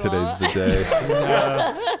don't No, think you today's won't. the day.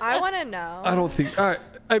 I want to know. I don't think. All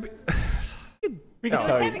right. We can I was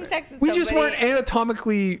tell having you. sex with We somebody. just weren't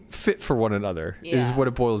anatomically fit for one another. Is Yeah. what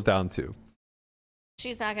it boils down to.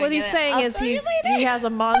 She's not gonna What get he's it. saying I'll is tell you he later. has a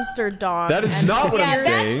monster dog. That is and not what Yeah, I'm that's,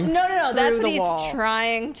 saying. no, that's Through what the he's wall.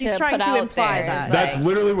 trying to He's trying put to out imply there. that. It's That's like,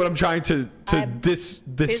 literally what I'm trying to I'm- dismiss.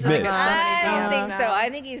 like, I don't think DMs so. now. I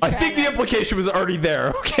think he's. I trying think the to- implication was already there.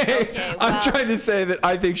 Okay, Okay, I'm well- trying to say that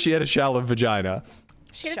I think she had a shallow vagina.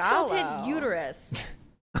 She had a Shallow. tilted uterus.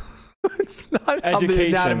 It's not how the Education.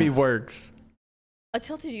 anatomy works. A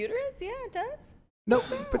tilted uterus? Yeah, it does. No,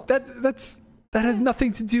 but that has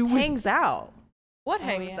nothing to do with. hangs out. What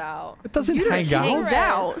hangs yeah. out? It doesn't Uterus hang out. hangs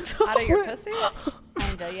out. Out of your pussy?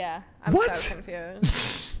 Kinda, yeah. I'm What? so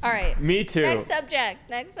confused. All right. Me too. Next subject.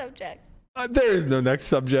 Next subject. There is no next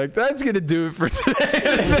subject. That's gonna do it for today.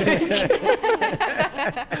 I think.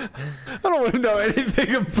 I don't want to know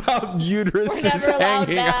anything about uteruses never allowed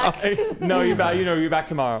hanging back. out. Hey, no, you're back. You're back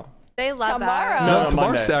tomorrow. They love Tomorrow. that. No, No, tomorrow's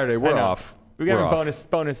Monday. Saturday. I We're know. off. We got We're a off.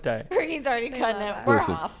 bonus day. Ricky's already cutting love it. that. We're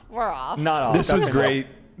Listen. off. We're off. Not off. This was That's great.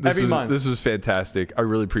 Every month. This was fantastic. I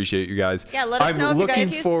really appreciate you guys. Yeah, let us I'm know if you looking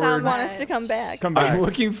guys forward. want us to come back. Come back. I'm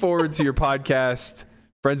looking forward to your podcast,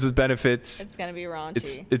 Friends with Benefits. It's gonna be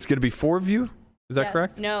raunchy. It's going to be 4 of you. Is that Yes.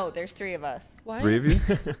 correct? No, there's 3 of us. What? 3 of you.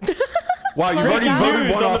 Wow, you've already voted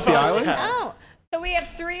News one on off the podcast. island. No. So we have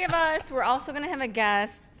 3 of us. We're also gonna have a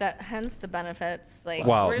guest. That hence the benefits. Like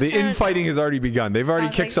Wow, we're the just gonna- infighting has already begun. They've already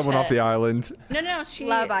Sounds kicked like someone off shit. the island. No. She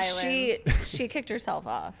Love Island. She kicked herself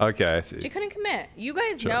off. Okay, I see. She couldn't commit. You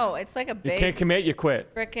guys Sure. know it's like a You big can't commit, you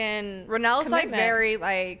quit. frickin' Renell's like commitment. very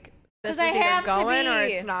like this 'Cause is I have either to going or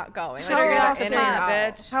be. it's not going. How Like, you're either often, in or out.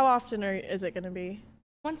 bitch? How often is it going to be?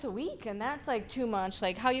 once a week, and that's like too much.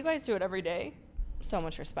 Like how you guys do it every day. So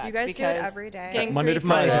much respect. You guys do because it every day. getting Monday to free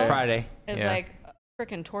Monday Friday. to Friday. is Yeah. like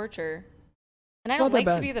freaking torture. And I Not don't that like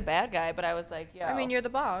to bad. be the bad guy, but I was like, yeah. I mean, you're the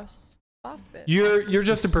boss bitch. You're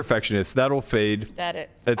just a perfectionist. That'll fade that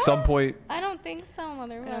it. at some point. I don't think so,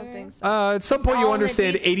 motherfucker. I don't think so. At some point, All you'll in the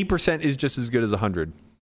understand detail. 80% is just as good as 100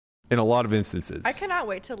 in a lot of instances. I cannot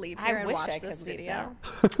wait to leave I here and wish watch I this could leave video.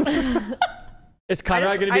 Is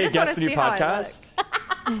Conrad going to I be a just wanna guest in your see how I podcast?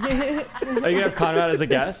 Are you going to have Conrad as a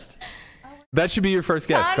guest? That should be your first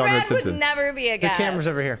guest, Conrad Conrad would Simpson. never be a The guest. camera's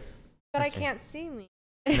over here. But I can't see me.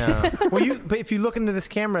 No. Well, but if you look into this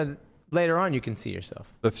camera later on, you can see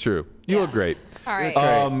yourself. That's true. You look great. All right.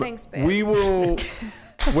 Thanks, babe. We will,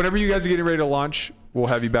 whenever you guys are getting ready to launch, we'll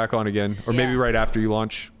have you back on again, or maybe Yeah. right after you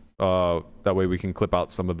launch. That way we can clip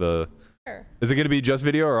out some of the. Sure. Is it going to be just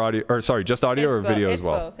video or audio? Or sorry, just audio or It's video both. as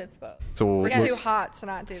well? It's both. So We're we'll, too hot to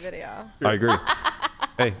not do video. I agree.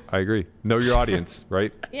 Hey, I agree. Know your audience,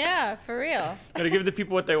 right? Yeah, for real. Got to give the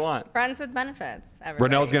people what they want. Friends with benefits.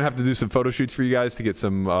 Everybody. Renell's going to have to do some photo shoots for you guys to get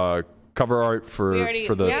some cover art for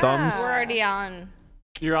the Yeah. thumbs. We're already on.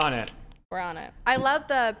 You're on it. We're on it. I love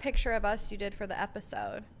the picture of us you did for the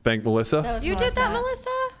episode. Thank Melissa. That was You did that, Melissa.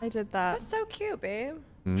 Melissa? I did that. That's so cute, babe.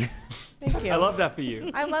 Thank you. I love that for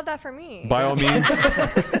you. I love that for me. By all means,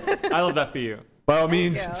 I love that for you. by all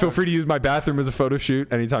means, you. feel free to use my bathroom as a photo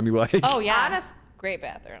shoot anytime you like. Oh yeah. Honest- Great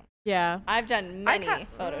bathroom. Yeah. I've done I many can't-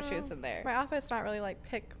 photo shoots in there. My outfit's not really like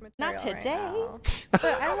pick material. Not right today. now. But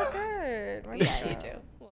I look good. What Yeah, you do?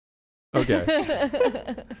 do. Okay.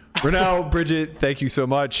 Renell, Bridget, thank you so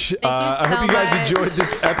much. I so hope you guys much. enjoyed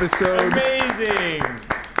this episode. Amazing.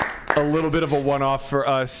 A little bit of a one-off for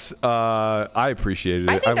us. I appreciated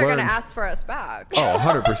it. I think they're learned. gonna ask for us back. Oh,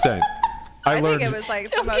 100%. I I learned. think it was like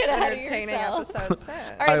the Don't most get ahead of entertaining yourself. episode since.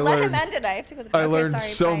 All right, I let him learned- end it. I have to go to the I Okay, learned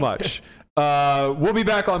sorry, so bye. much. We'll be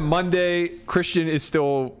back on Monday. Christian is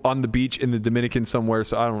still on the beach in the Dominican somewhere,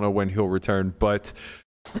 so I don't know when he'll return. But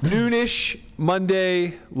noonish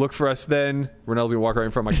Monday, look for us then. Renell's gonna walk right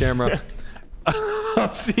in front of my camera. I'll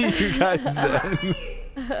see you guys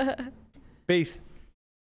then. Peace.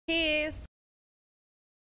 Peace.